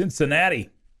and Cincinnati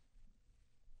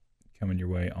coming your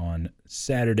way on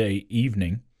Saturday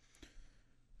evening.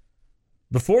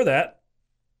 Before that,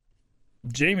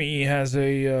 Jamie has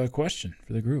a question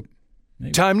for the group.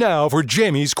 Maybe. Time now for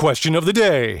Jamie's question of the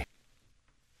day.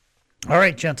 All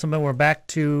right, gentlemen, we're back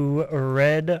to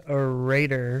Red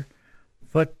Raider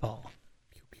football.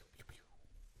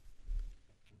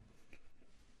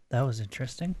 That was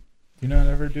interesting. Do you not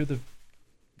ever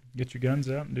get your guns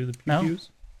out and do the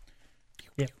pew-pews?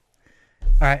 No. Yeah.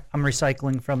 All right, I'm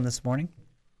recycling from this morning.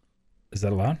 Is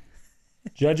that allowed?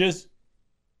 Judges?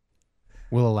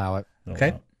 We'll allow it.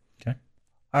 Okay. Okay.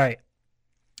 All right.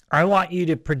 I want you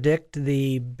to predict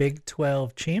the Big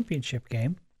 12 championship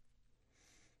game.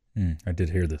 I did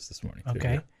hear this morning. Too,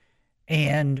 Okay. yeah.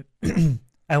 And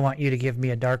I want you to give me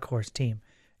a dark horse team.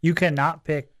 You cannot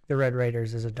pick the Red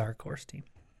Raiders as a dark horse team.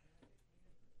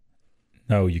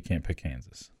 No, you can't pick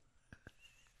Kansas.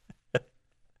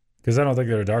 Because I don't think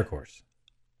they're a dark horse.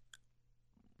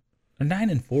 They're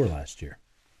 9-4 last year.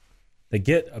 They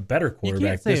get a better You quarterback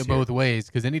can't say this it year. both ways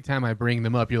because anytime I bring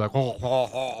them up, you're like, oh.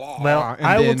 Well,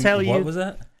 I will tell you. What was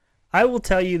that? I will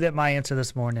tell you that my answer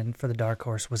this morning for the dark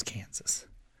horse was Kansas.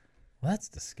 Well, that's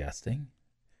disgusting.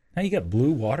 Now you got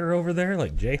blue water over there,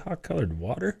 like Jayhawk colored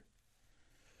water.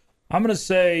 I'm going to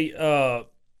say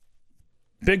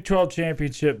Big 12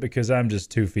 championship because I'm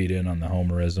just 2 feet in on the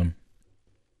homerism.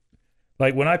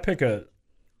 Like when I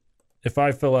if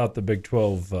I fill out the Big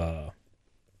 12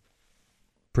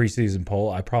 preseason poll,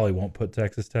 I probably won't put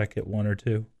Texas Tech at 1 or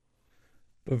 2.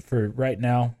 But for right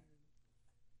now,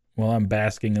 while I'm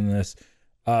basking in this,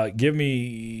 give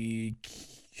me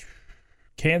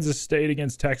Kansas State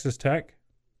against Texas Tech.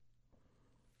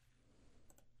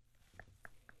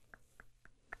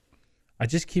 I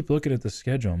just keep looking at the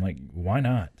schedule. I'm like, why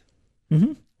not?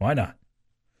 Mm-hmm. Why not?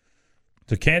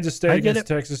 So Kansas State against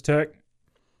Texas Tech.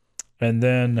 And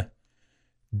then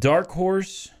dark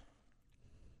horse.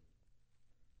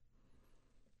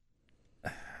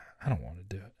 I don't want to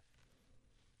do it.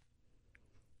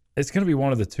 It's going to be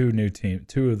one of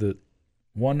the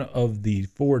one of the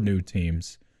 4 new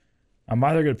teams. I'm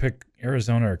either going to pick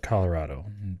Arizona or Colorado.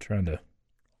 I'm trying to.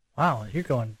 Wow, you're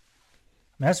going.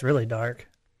 That's really dark.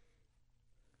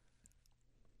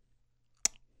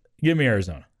 Give me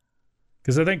Arizona.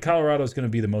 Because I think Colorado is going to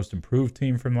be the most improved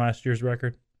team from last year's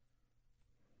record.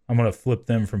 I'm going to flip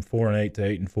them from 4-8 to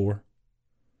 8-4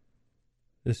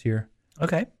 this year.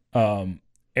 Okay.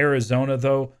 Arizona,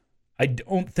 though, I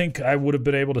don't think I would have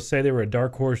been able to say they were a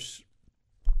dark horse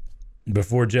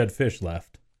before Jed Fish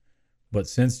left. But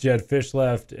since Jed Fish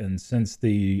left and since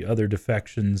the other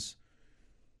defections,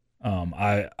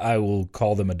 I will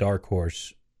call them a dark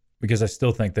horse because I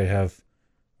still think they have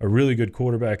a really good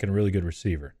quarterback and a really good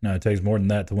receiver. Now, it takes more than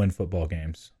that to win football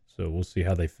games, so we'll see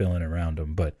how they fill in around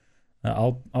them. But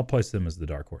I'll place them as the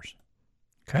dark horse.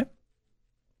 Okay.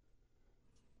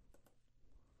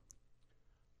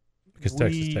 Because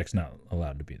Texas Tech's not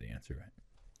allowed to be the answer,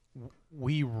 right?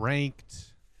 We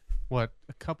ranked, a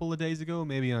couple of days ago,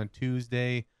 maybe on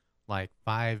Tuesday, like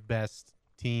 5 best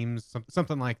teams,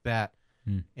 something like that.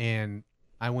 And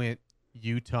I went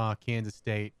Utah, Kansas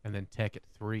State, and then Tech at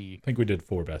 3. I think we did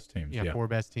 4 best teams. Yeah, 4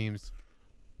 best teams.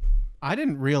 I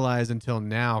didn't realize until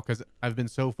now, because I've been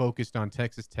so focused on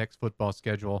Texas Tech's football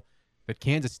schedule, that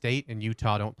Kansas State and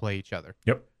Utah don't play each other.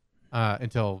 Yep.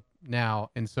 Until now.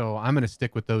 And so I'm going to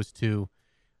stick with those 2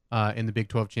 in the Big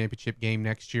 12 championship game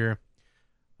next year.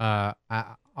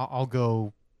 I'll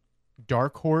go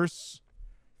dark horse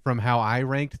from how I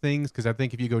ranked things, because I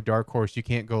think if you go dark horse, you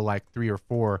can't go like 3 or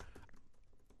 4.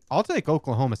 I'll take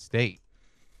Oklahoma State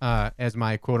as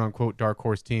my quote-unquote dark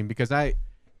horse team because they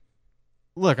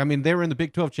were in the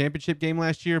Big 12 championship game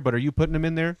last year, but are you putting them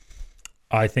in there?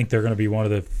 I think they're going to be one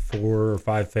of the 4 or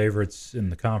 5 favorites in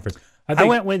the conference. I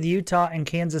went with Utah and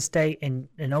Kansas State, and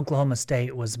Oklahoma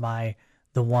State was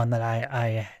the one that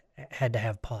I had to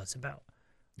have pause about.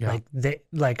 Yeah.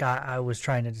 I was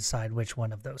trying to decide which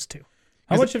one of those 2.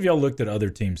 How much have y'all looked at other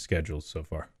teams' schedules so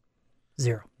far?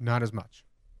 0. Not as much.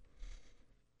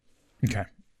 Okay.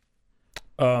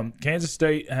 Kansas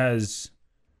State has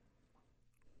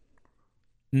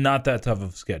not that tough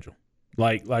of a schedule,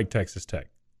 like Texas Tech.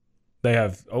 They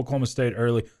have Oklahoma State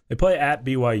early. They play at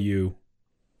BYU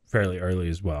fairly early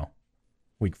as well,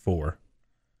 week 4.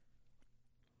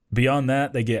 Beyond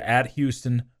that, they get at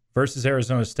Houston versus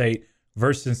Arizona State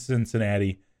versus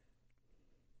Cincinnati,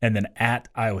 and then at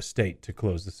Iowa State to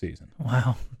close the season.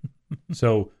 Wow.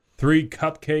 So 3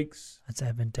 cupcakes. That's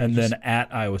advantageous. And then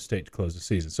at Iowa State to close the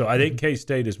season. So I think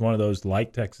K-State is one of those,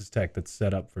 like Texas Tech, that's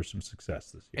set up for some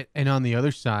success this year. And on the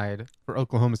other side, for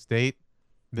Oklahoma State,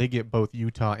 they get both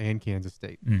Utah and Kansas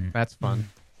State. That's fun.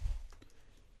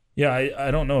 Yeah, I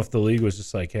don't know if the league was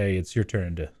just like, hey, it's your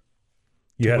turn to.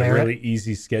 You had a really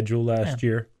easy schedule last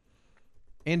year.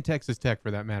 And Texas Tech,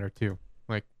 for that matter, too.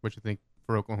 Like, what you think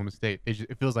for Oklahoma State?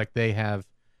 It feels like they have.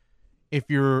 If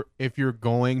you're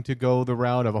going to go the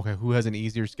route of, okay, who has an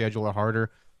easier schedule or harder,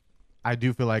 I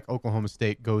do feel like Oklahoma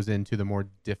State goes into the more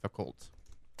difficult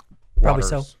Probably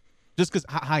waters. so. Just because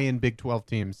high-end Big 12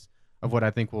 teams of what I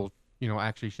think will,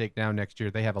 actually shake down next year,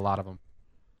 they have a lot of them.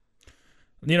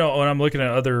 When I'm looking at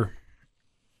other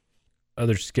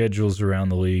schedules around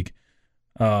the league,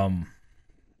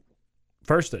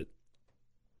 first,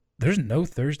 there's no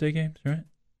Thursday games, right? Is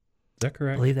that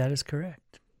correct? I believe that is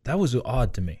correct. That was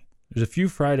odd to me. There's a few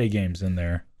Friday games in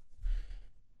there,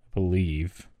 I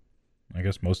believe. I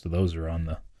guess most of those are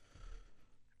on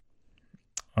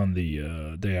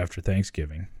the day after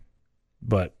Thanksgiving.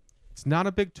 But it's not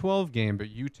a Big 12 game,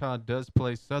 but Utah does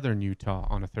play Southern Utah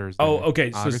on a Thursday. Oh,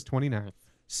 okay. August 29th.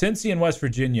 Cincy and West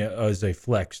Virginia is a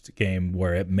flexed game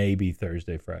where it may be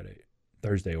Thursday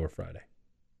or Friday.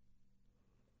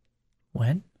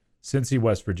 When? Cincy,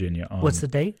 West Virginia. What's the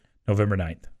date? November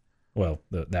 9th. Well,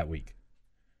 that week.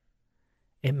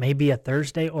 It may be a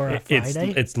Thursday or a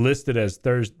Friday? It's listed as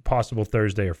possible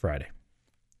Thursday or Friday.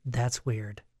 That's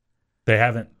weird. They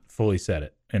haven't fully said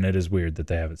it, and it is weird that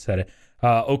they haven't said it.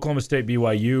 Oklahoma State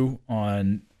BYU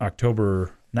on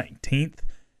October 19th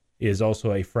is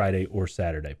also a Friday or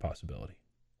Saturday possibility.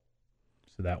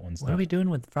 So that one's What are we doing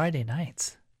with Friday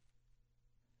nights?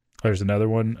 There's another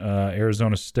one,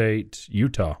 Arizona State,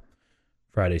 Utah,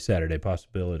 Friday, Saturday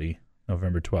possibility,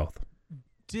 November 12th.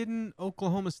 Didn't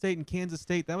Oklahoma State and Kansas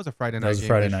State, that was a Friday night game? That was a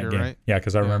Friday night year, game. right? Yeah,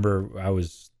 because I remember I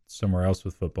was somewhere else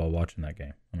with football watching that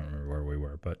game. I don't remember where we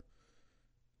were, but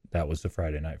that was the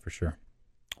Friday night for sure.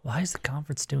 Why is the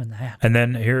conference doing that? And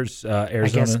then here's Arizona. I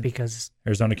guess because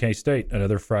Arizona K-State,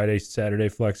 another Friday, Saturday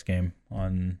flex game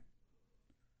on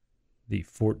the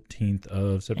 14th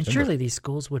of September. And surely these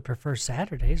schools would prefer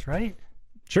Saturdays, right?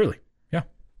 Surely, yeah.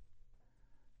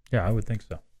 Yeah, I would think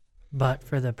so. But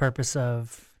for the purpose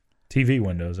of... TV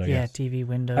windows, I guess. Yeah, TV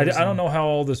windows. I don't know how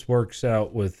all this works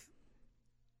out with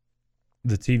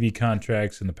the TV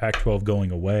contracts and the Pac-12 going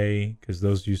away, because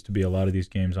those used to be a lot of these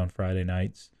games on Friday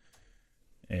nights.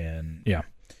 And, yeah.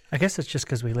 I guess it's just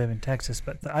because we live in Texas,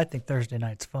 but I think Thursday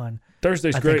night's fun.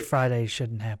 Thursday's great. I think Friday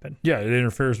shouldn't happen. Yeah, it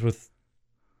interferes with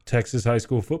Texas high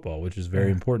school football, which is very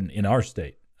important in our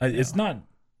state. It's not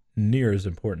near as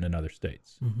important in other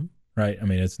states, right? I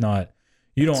mean, it's not.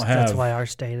 That's why our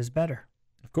state is better.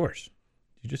 Of course.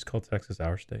 Did you just call Texas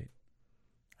our state?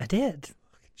 I did.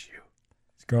 Look at you.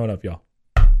 It's growing up, y'all.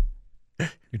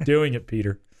 You're doing it,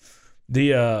 Peter.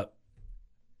 But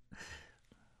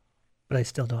I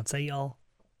still don't say y'all.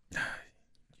 You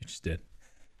just did.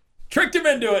 Tricked him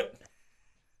into it.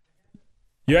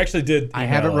 You actually did. I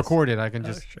have it recorded. I can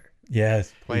just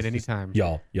yes, play it anytime.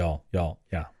 Y'all.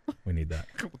 Yeah, we need that.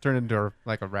 We'll turn it into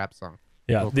like a rap song.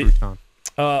 Yeah.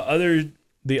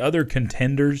 The other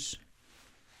contenders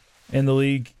in the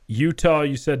league, Utah,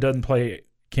 you said, doesn't play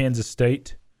Kansas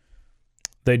State.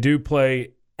 They do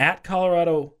play at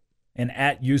Colorado and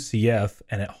at UCF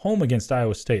and at home against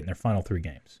Iowa State in their final 3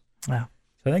 games. Wow.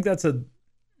 So I think that's a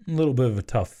little bit of a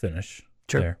tough finish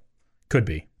there. Could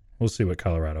be. We'll see what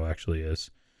Colorado actually is.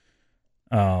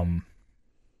 But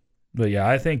yeah,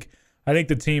 I think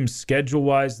the teams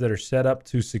schedule-wise that are set up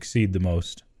to succeed the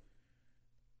most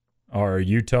are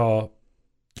Utah,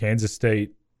 Kansas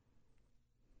State,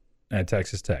 and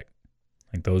Texas Tech.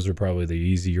 I think those are probably the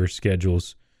easier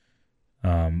schedules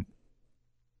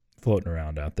floating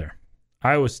around out there.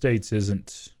 Iowa State's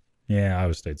isn't. Yeah,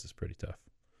 Iowa State's is pretty tough.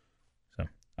 So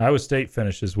Iowa State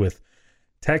finishes with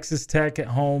Texas Tech at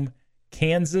home,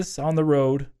 Kansas on the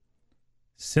road,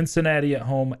 Cincinnati at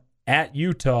home, at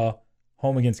Utah,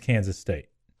 home against Kansas State.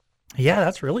 Yeah,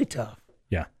 that's really tough.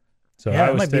 Yeah. So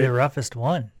that might be the roughest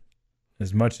one.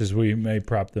 As much as we may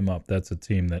prop them up, that's a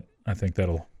team that I think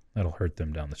that'll hurt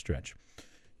them down the stretch.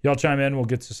 Y'all chime in. We'll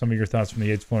get to some of your thoughts from the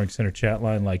Yates Flooring Center chat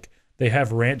line. Like, they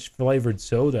have ranch-flavored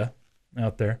soda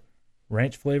out there.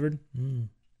 Ranch-flavored?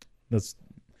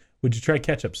 Would you try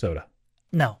ketchup soda?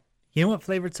 No. You know what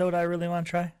flavored soda I really want to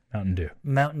try? Mountain Dew.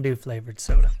 Mountain Dew flavored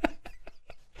soda.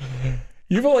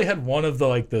 You've only had one of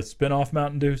the spin-off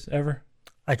Mountain Dews ever?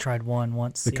 I tried one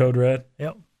once. The Code Red?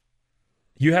 Yep.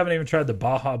 You haven't even tried the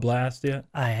Baja Blast yet?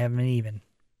 I haven't even.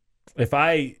 If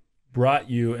I brought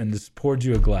you and just poured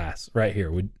you a glass right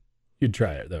here, you'd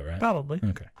try it though, right? Probably.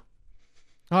 Okay.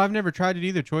 Oh, I've never tried it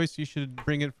either. Choice, you should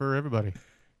bring it for everybody.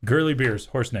 Gurley Beers,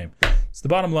 horse name. It's the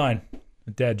bottom line.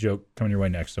 A dad joke coming your way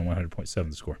next on 100.7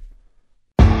 The Score.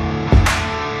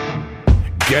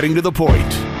 getting to the point,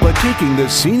 but taking the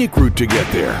scenic route to get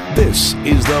there. This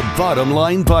is the Bottom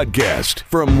Line Podcast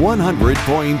from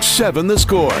 100.7 The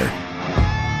Score.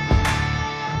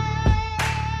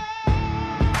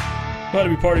 Glad to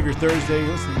be part of your Thursday.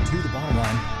 Listening to the Bottom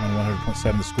Line on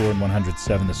 100.7 The Score and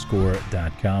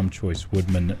 107thescore.com. Chois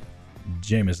Woodman,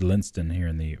 Jameis Linston here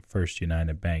in the First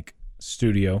United Bank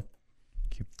studio.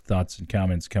 Keep thoughts and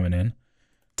comments coming in.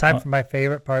 Time for my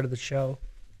favorite part of the show.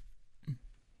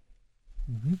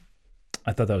 Mm-hmm.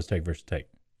 I thought that was take versus take.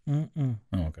 Mm-mm.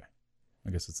 Oh, okay. I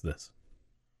guess it's this.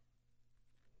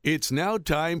 It's now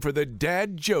time for the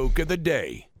dad joke of the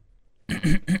day.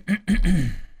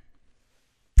 Hey,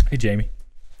 Jamie.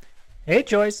 Hey,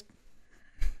 Choice.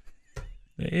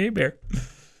 Hey, Bear.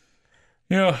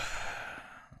 You know,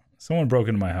 someone broke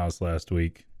into my house last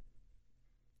week.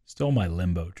 Stole my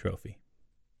limbo trophy.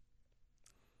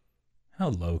 How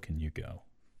low can you go?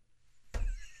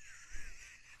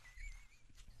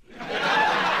 All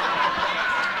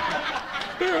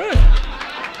right.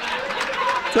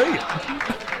 Take it.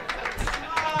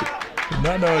 Did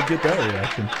not know I'd get that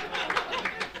reaction.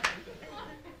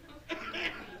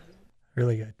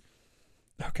 Really good.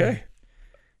 Okay.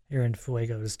 You're in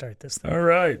fuego to start this thing. All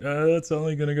right. That's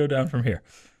only going to go down from here.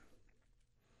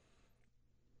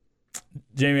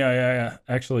 Jamie, I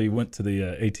actually went to the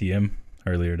ATM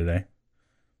earlier today.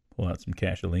 Pull out some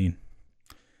casholine.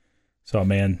 Saw a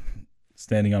man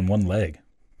standing on one leg.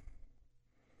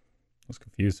 I was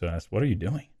confused, so I asked, "What are you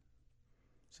doing?"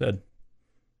 Said,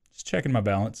 "Just checking my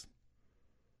balance."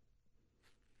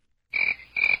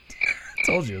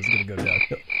 Told you it was going to go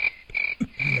downhill.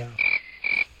 Yeah.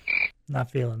 Not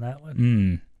feeling that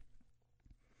one.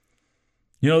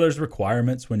 You know, there's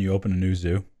requirements when you open a new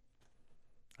zoo.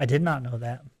 I did not know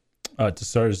that. To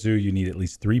start a zoo, you need at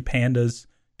least 3 pandas,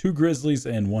 2 grizzlies,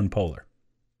 and 1 polar.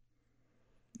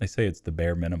 They say it's the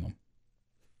bare minimum.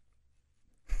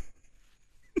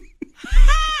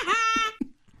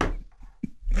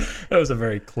 That was a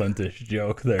very Clintish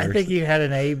joke there. I think you had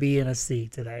an A, B, and a C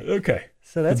today. Okay.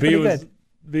 So that's The pretty good.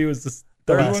 B was the The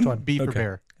third last one? one. B for Okay.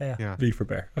 bear. Yeah. B for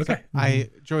bear. Okay.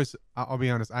 Joyce, I'll be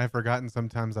honest. I've forgotten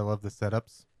sometimes I love the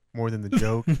setups more than the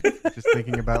joke. Just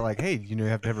thinking about like, hey, you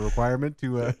have to have a requirement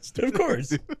to. Of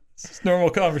course. It's just normal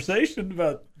conversation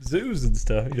about zoos and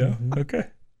stuff, you know? Okay.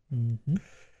 Mm-hmm.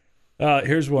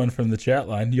 Here's one from the chat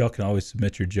line. Y'all can always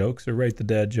submit your jokes or rate the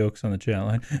dad jokes on the chat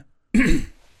line. Had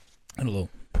a little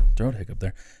throat hiccup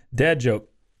there. Dad joke.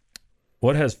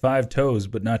 What has 5 toes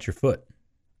but not your foot?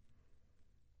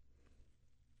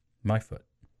 My foot.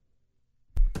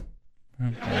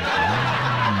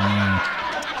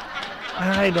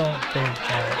 I don't think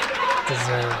that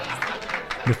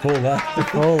deserves The full laugh. the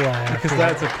full laugh. Because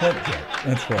that's a Clint joke.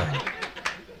 That's why.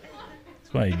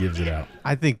 That's why he gives it out.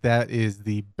 I think that is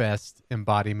the best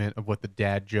embodiment of what the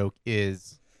dad joke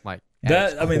is. Like at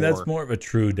That its I mean, that's core. more of a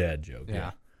true dad joke.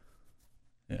 Yeah.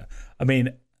 Yeah. I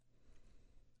mean,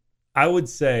 I would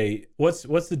say, what's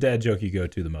the dad joke you go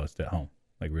to the most at home?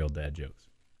 Like real dad jokes.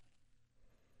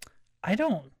 I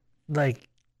don't like.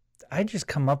 I just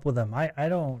come up with them. I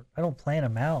don't plan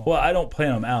them out. Well, I don't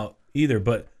plan them out either,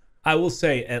 but I will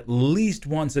say at least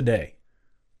once a day,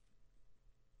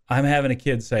 I'm having a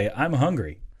kid say, "I'm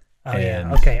hungry." Oh and,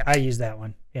 yeah. Okay, I use that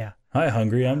one. Yeah. "Hi,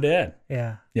 hungry. I'm dad."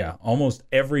 Yeah. Yeah, almost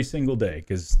every single day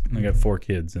because I got 4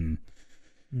 kids and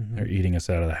they're eating us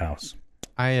out of the house.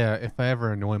 If I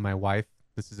ever annoy my wife,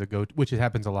 this is a go, which it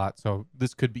happens a lot. So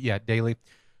this could be daily.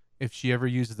 If she ever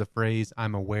uses the phrase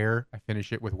 "I'm aware," I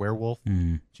finish it with werewolf.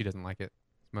 She doesn't like it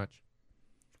as much.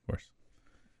 Of course.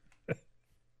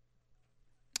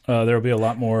 There will be a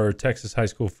lot more Texas high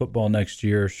school football next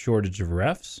year. Shortage of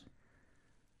refs.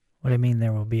 What do you mean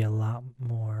there will be a lot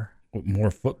more? What, more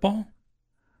football?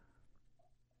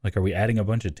 Like, are we adding a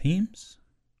bunch of teams?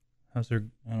 I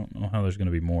don't know how there's going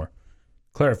to be more.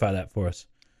 Clarify that for us.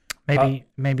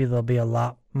 Maybe there'll be a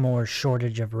lot more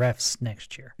shortage of refs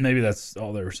next year. Maybe that's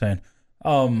all they were saying.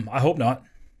 I hope not.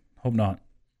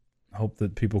 Hope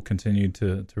that people continue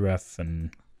to ref,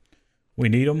 and we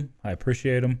need them. I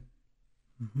appreciate them.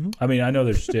 Mm-hmm. I mean, I know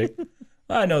there's stick.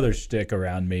 I know there's stick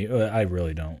around me. I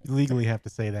really don't. You legally have to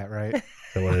say that, right? Is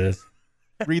that what it is?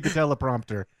 Read the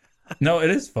teleprompter. No, it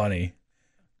is funny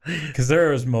because there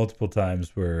was multiple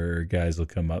times where guys will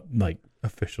come up, like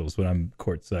officials, when I'm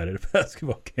courtside at a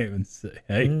basketball game and say,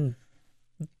 "Hey,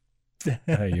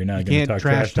 hey, you're not going to talk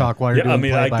trash talk while you're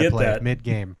doing I get play-by-play that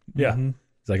mid-game. Yeah, Mm-hmm.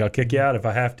 it's like I'll kick you out if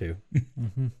I have to.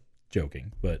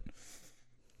 Joking, but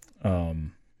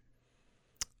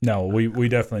no, we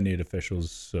definitely need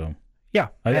officials. So Yeah,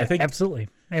 I think absolutely.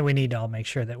 And we need to all make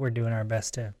sure that we're doing our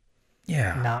best to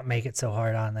yeah, not make it so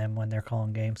hard on them when they're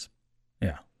calling games.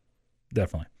 yeah.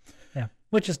 definitely. Yeah,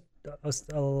 which is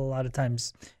a lot of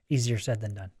times easier said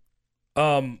than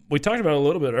done. We talked about it a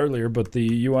little bit earlier, but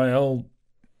the UIL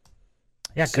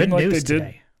good news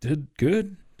today.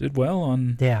 Did well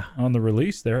on the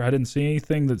release there. I didn't see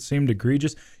anything that seemed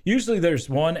egregious. Usually there's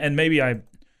one, and maybe I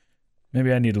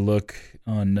need to look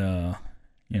on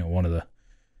one of the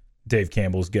Dave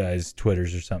Campbell's guys'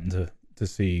 Twitters or something to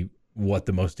see what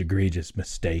the most egregious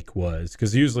mistake was,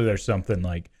 because usually there's something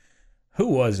like, who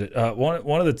was it?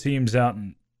 One of the teams out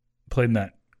and played in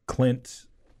that Clint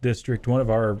district. One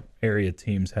of our area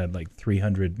teams had like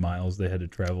 300 miles they had to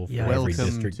travel for every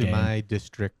district game. Welcome to my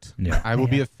district. Yeah. I will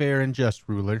be a fair and just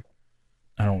ruler.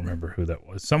 I don't remember who that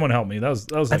was. Someone help me. That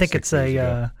was. Like I think it's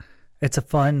a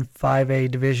fun 5A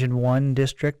Division I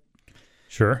district.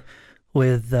 Sure.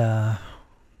 With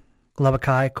Lubbock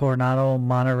High, Coronado,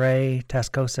 Monterey,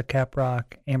 Tascosa,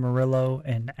 Caprock, Amarillo,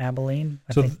 and Abilene.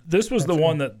 So this was the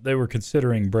one that they were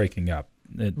considering breaking up,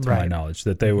 to my knowledge,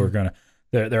 that they were going to.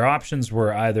 Their options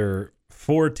were either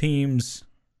 4 teams,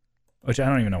 which I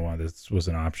don't even know why this was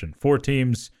an option. 4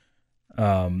 teams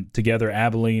together,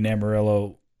 Abilene,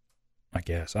 Amarillo. I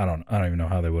guess I don't even know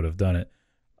how they would have done it,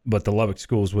 but the Lubbock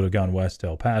schools would have gone west to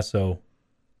El Paso,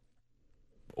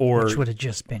 which would have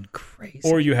just been crazy.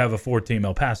 Or you have a 4-team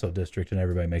El Paso district and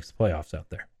everybody makes the playoffs out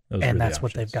there. And that's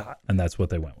what they've got. And that's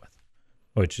what they went with,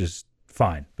 which is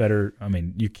fine. Better. I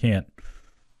mean, you can't.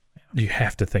 You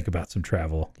have to think about some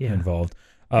travel involved.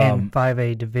 And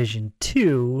 5A Division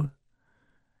II,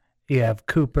 you have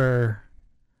Cooper,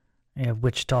 you have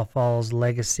Wichita Falls,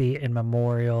 Legacy, and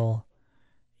Memorial.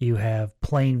 You have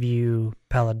Plainview,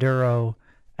 Paladuro,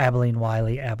 Abilene,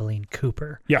 Wiley, Abilene,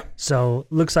 Cooper. Yeah. So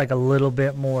looks like a little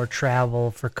bit more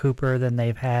travel for Cooper than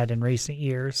they've had in recent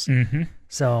years. Mm-hmm.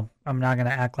 So I'm not going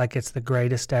to act like it's the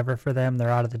greatest ever for them. They're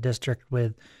out of the district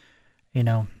with,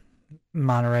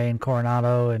 Monterey and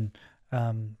Coronado, and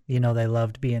they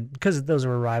loved being, because those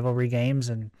were rivalry games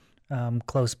and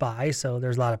close by, so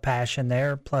there's a lot of passion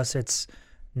there. Plus, it's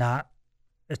not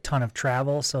a ton of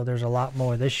travel, so there's a lot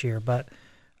more this year. But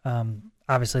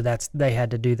obviously, they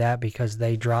had to do that because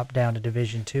they dropped down to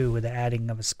Division II with the adding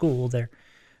of a school. They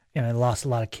lost a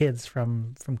lot of kids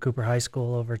from Cooper High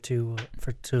School over to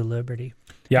Liberty.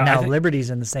 Yeah, now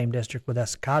Liberty's in the same district with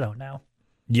Estacado now.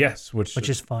 Yes, which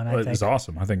is fun. I think it's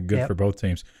awesome. I think good for both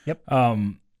teams. Yep.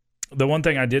 The one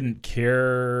thing I didn't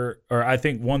care, or I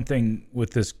think one thing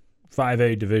with this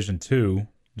 5A Division II,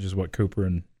 which is what Cooper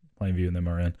and Plainview and them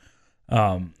are in,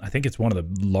 I think it's one of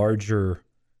the larger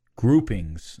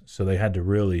groupings, so they had to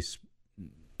really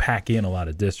pack in a lot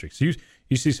of districts. You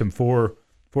see some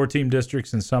 4-team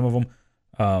districts in some of them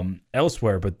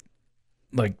elsewhere, but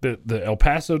like the El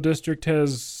Paso district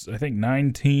has, I think,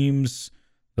 9 teams.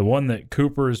 The one that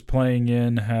Cooper is playing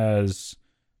in has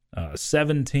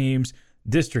 7 teams.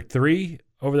 District 3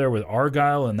 over there with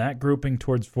Argyle and that grouping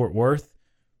towards Fort Worth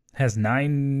has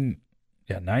 9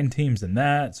 teams in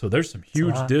that. So there's some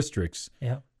huge districts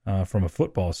from a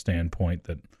football standpoint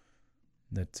that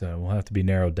will have to be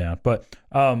narrowed down. But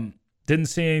didn't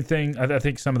see anything. I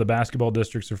think some of the basketball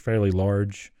districts are fairly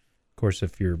large. Of course,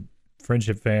 if you're a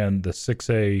Friendship fan, the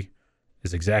 6A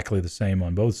is exactly the same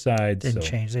on both sides. Didn't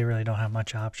change. They really don't have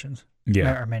much options.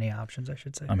 Yeah. Or many options, I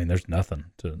should say. I mean, there's nothing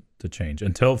to change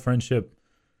until Friendship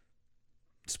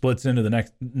splits into the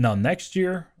next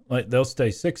year. Like, they'll stay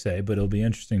 6A, but it'll be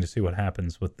interesting to see what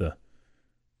happens with the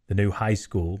new high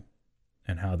school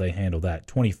and how they handle that.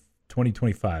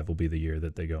 2025 will be the year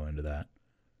that they go into that,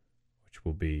 which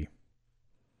will be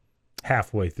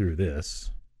halfway through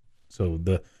this. So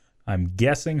I'm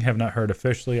guessing, have not heard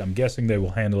officially, I'm guessing they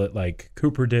will handle it like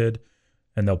Cooper did,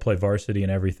 and they'll play varsity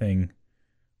and everything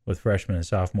with freshmen and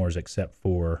sophomores except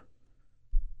for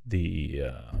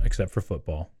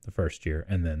football the first year,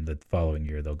 and then the following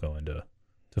year they'll go into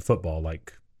football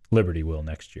like Liberty will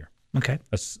next year. Okay.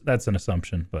 That's an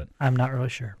assumption, but I'm not really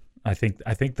sure. I think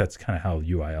that's kind of how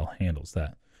UIL handles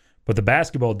that. But the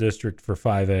basketball district for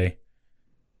 5A,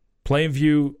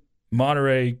 Plainview,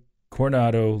 Monterey,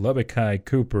 Coronado, Lubbock High,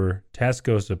 Cooper,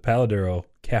 Tascosa, Paladuro,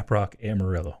 Caprock,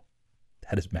 Amarillo.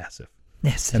 That is massive.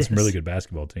 Yes, and some really good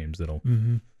basketball teams that'll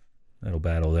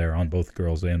battle there on both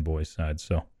girls and boys sides.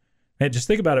 So, man, just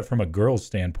think about it from a girls'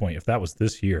 standpoint. If that was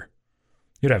this year,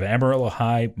 you'd have Amarillo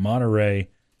High, Monterey,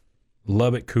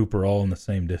 Lubbock, Cooper all in the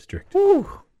same district. Woo.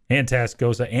 And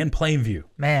Tascosa and Plainview.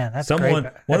 Man, that's great.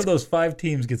 One of those 5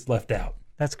 teams gets left out.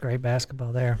 That's great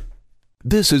basketball there.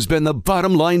 This has been the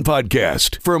Bottom Line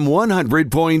Podcast from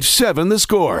 100.7 The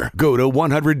Score. Go to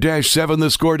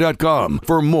 100-7thescore.com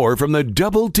for more from the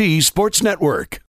Double T Sports Network.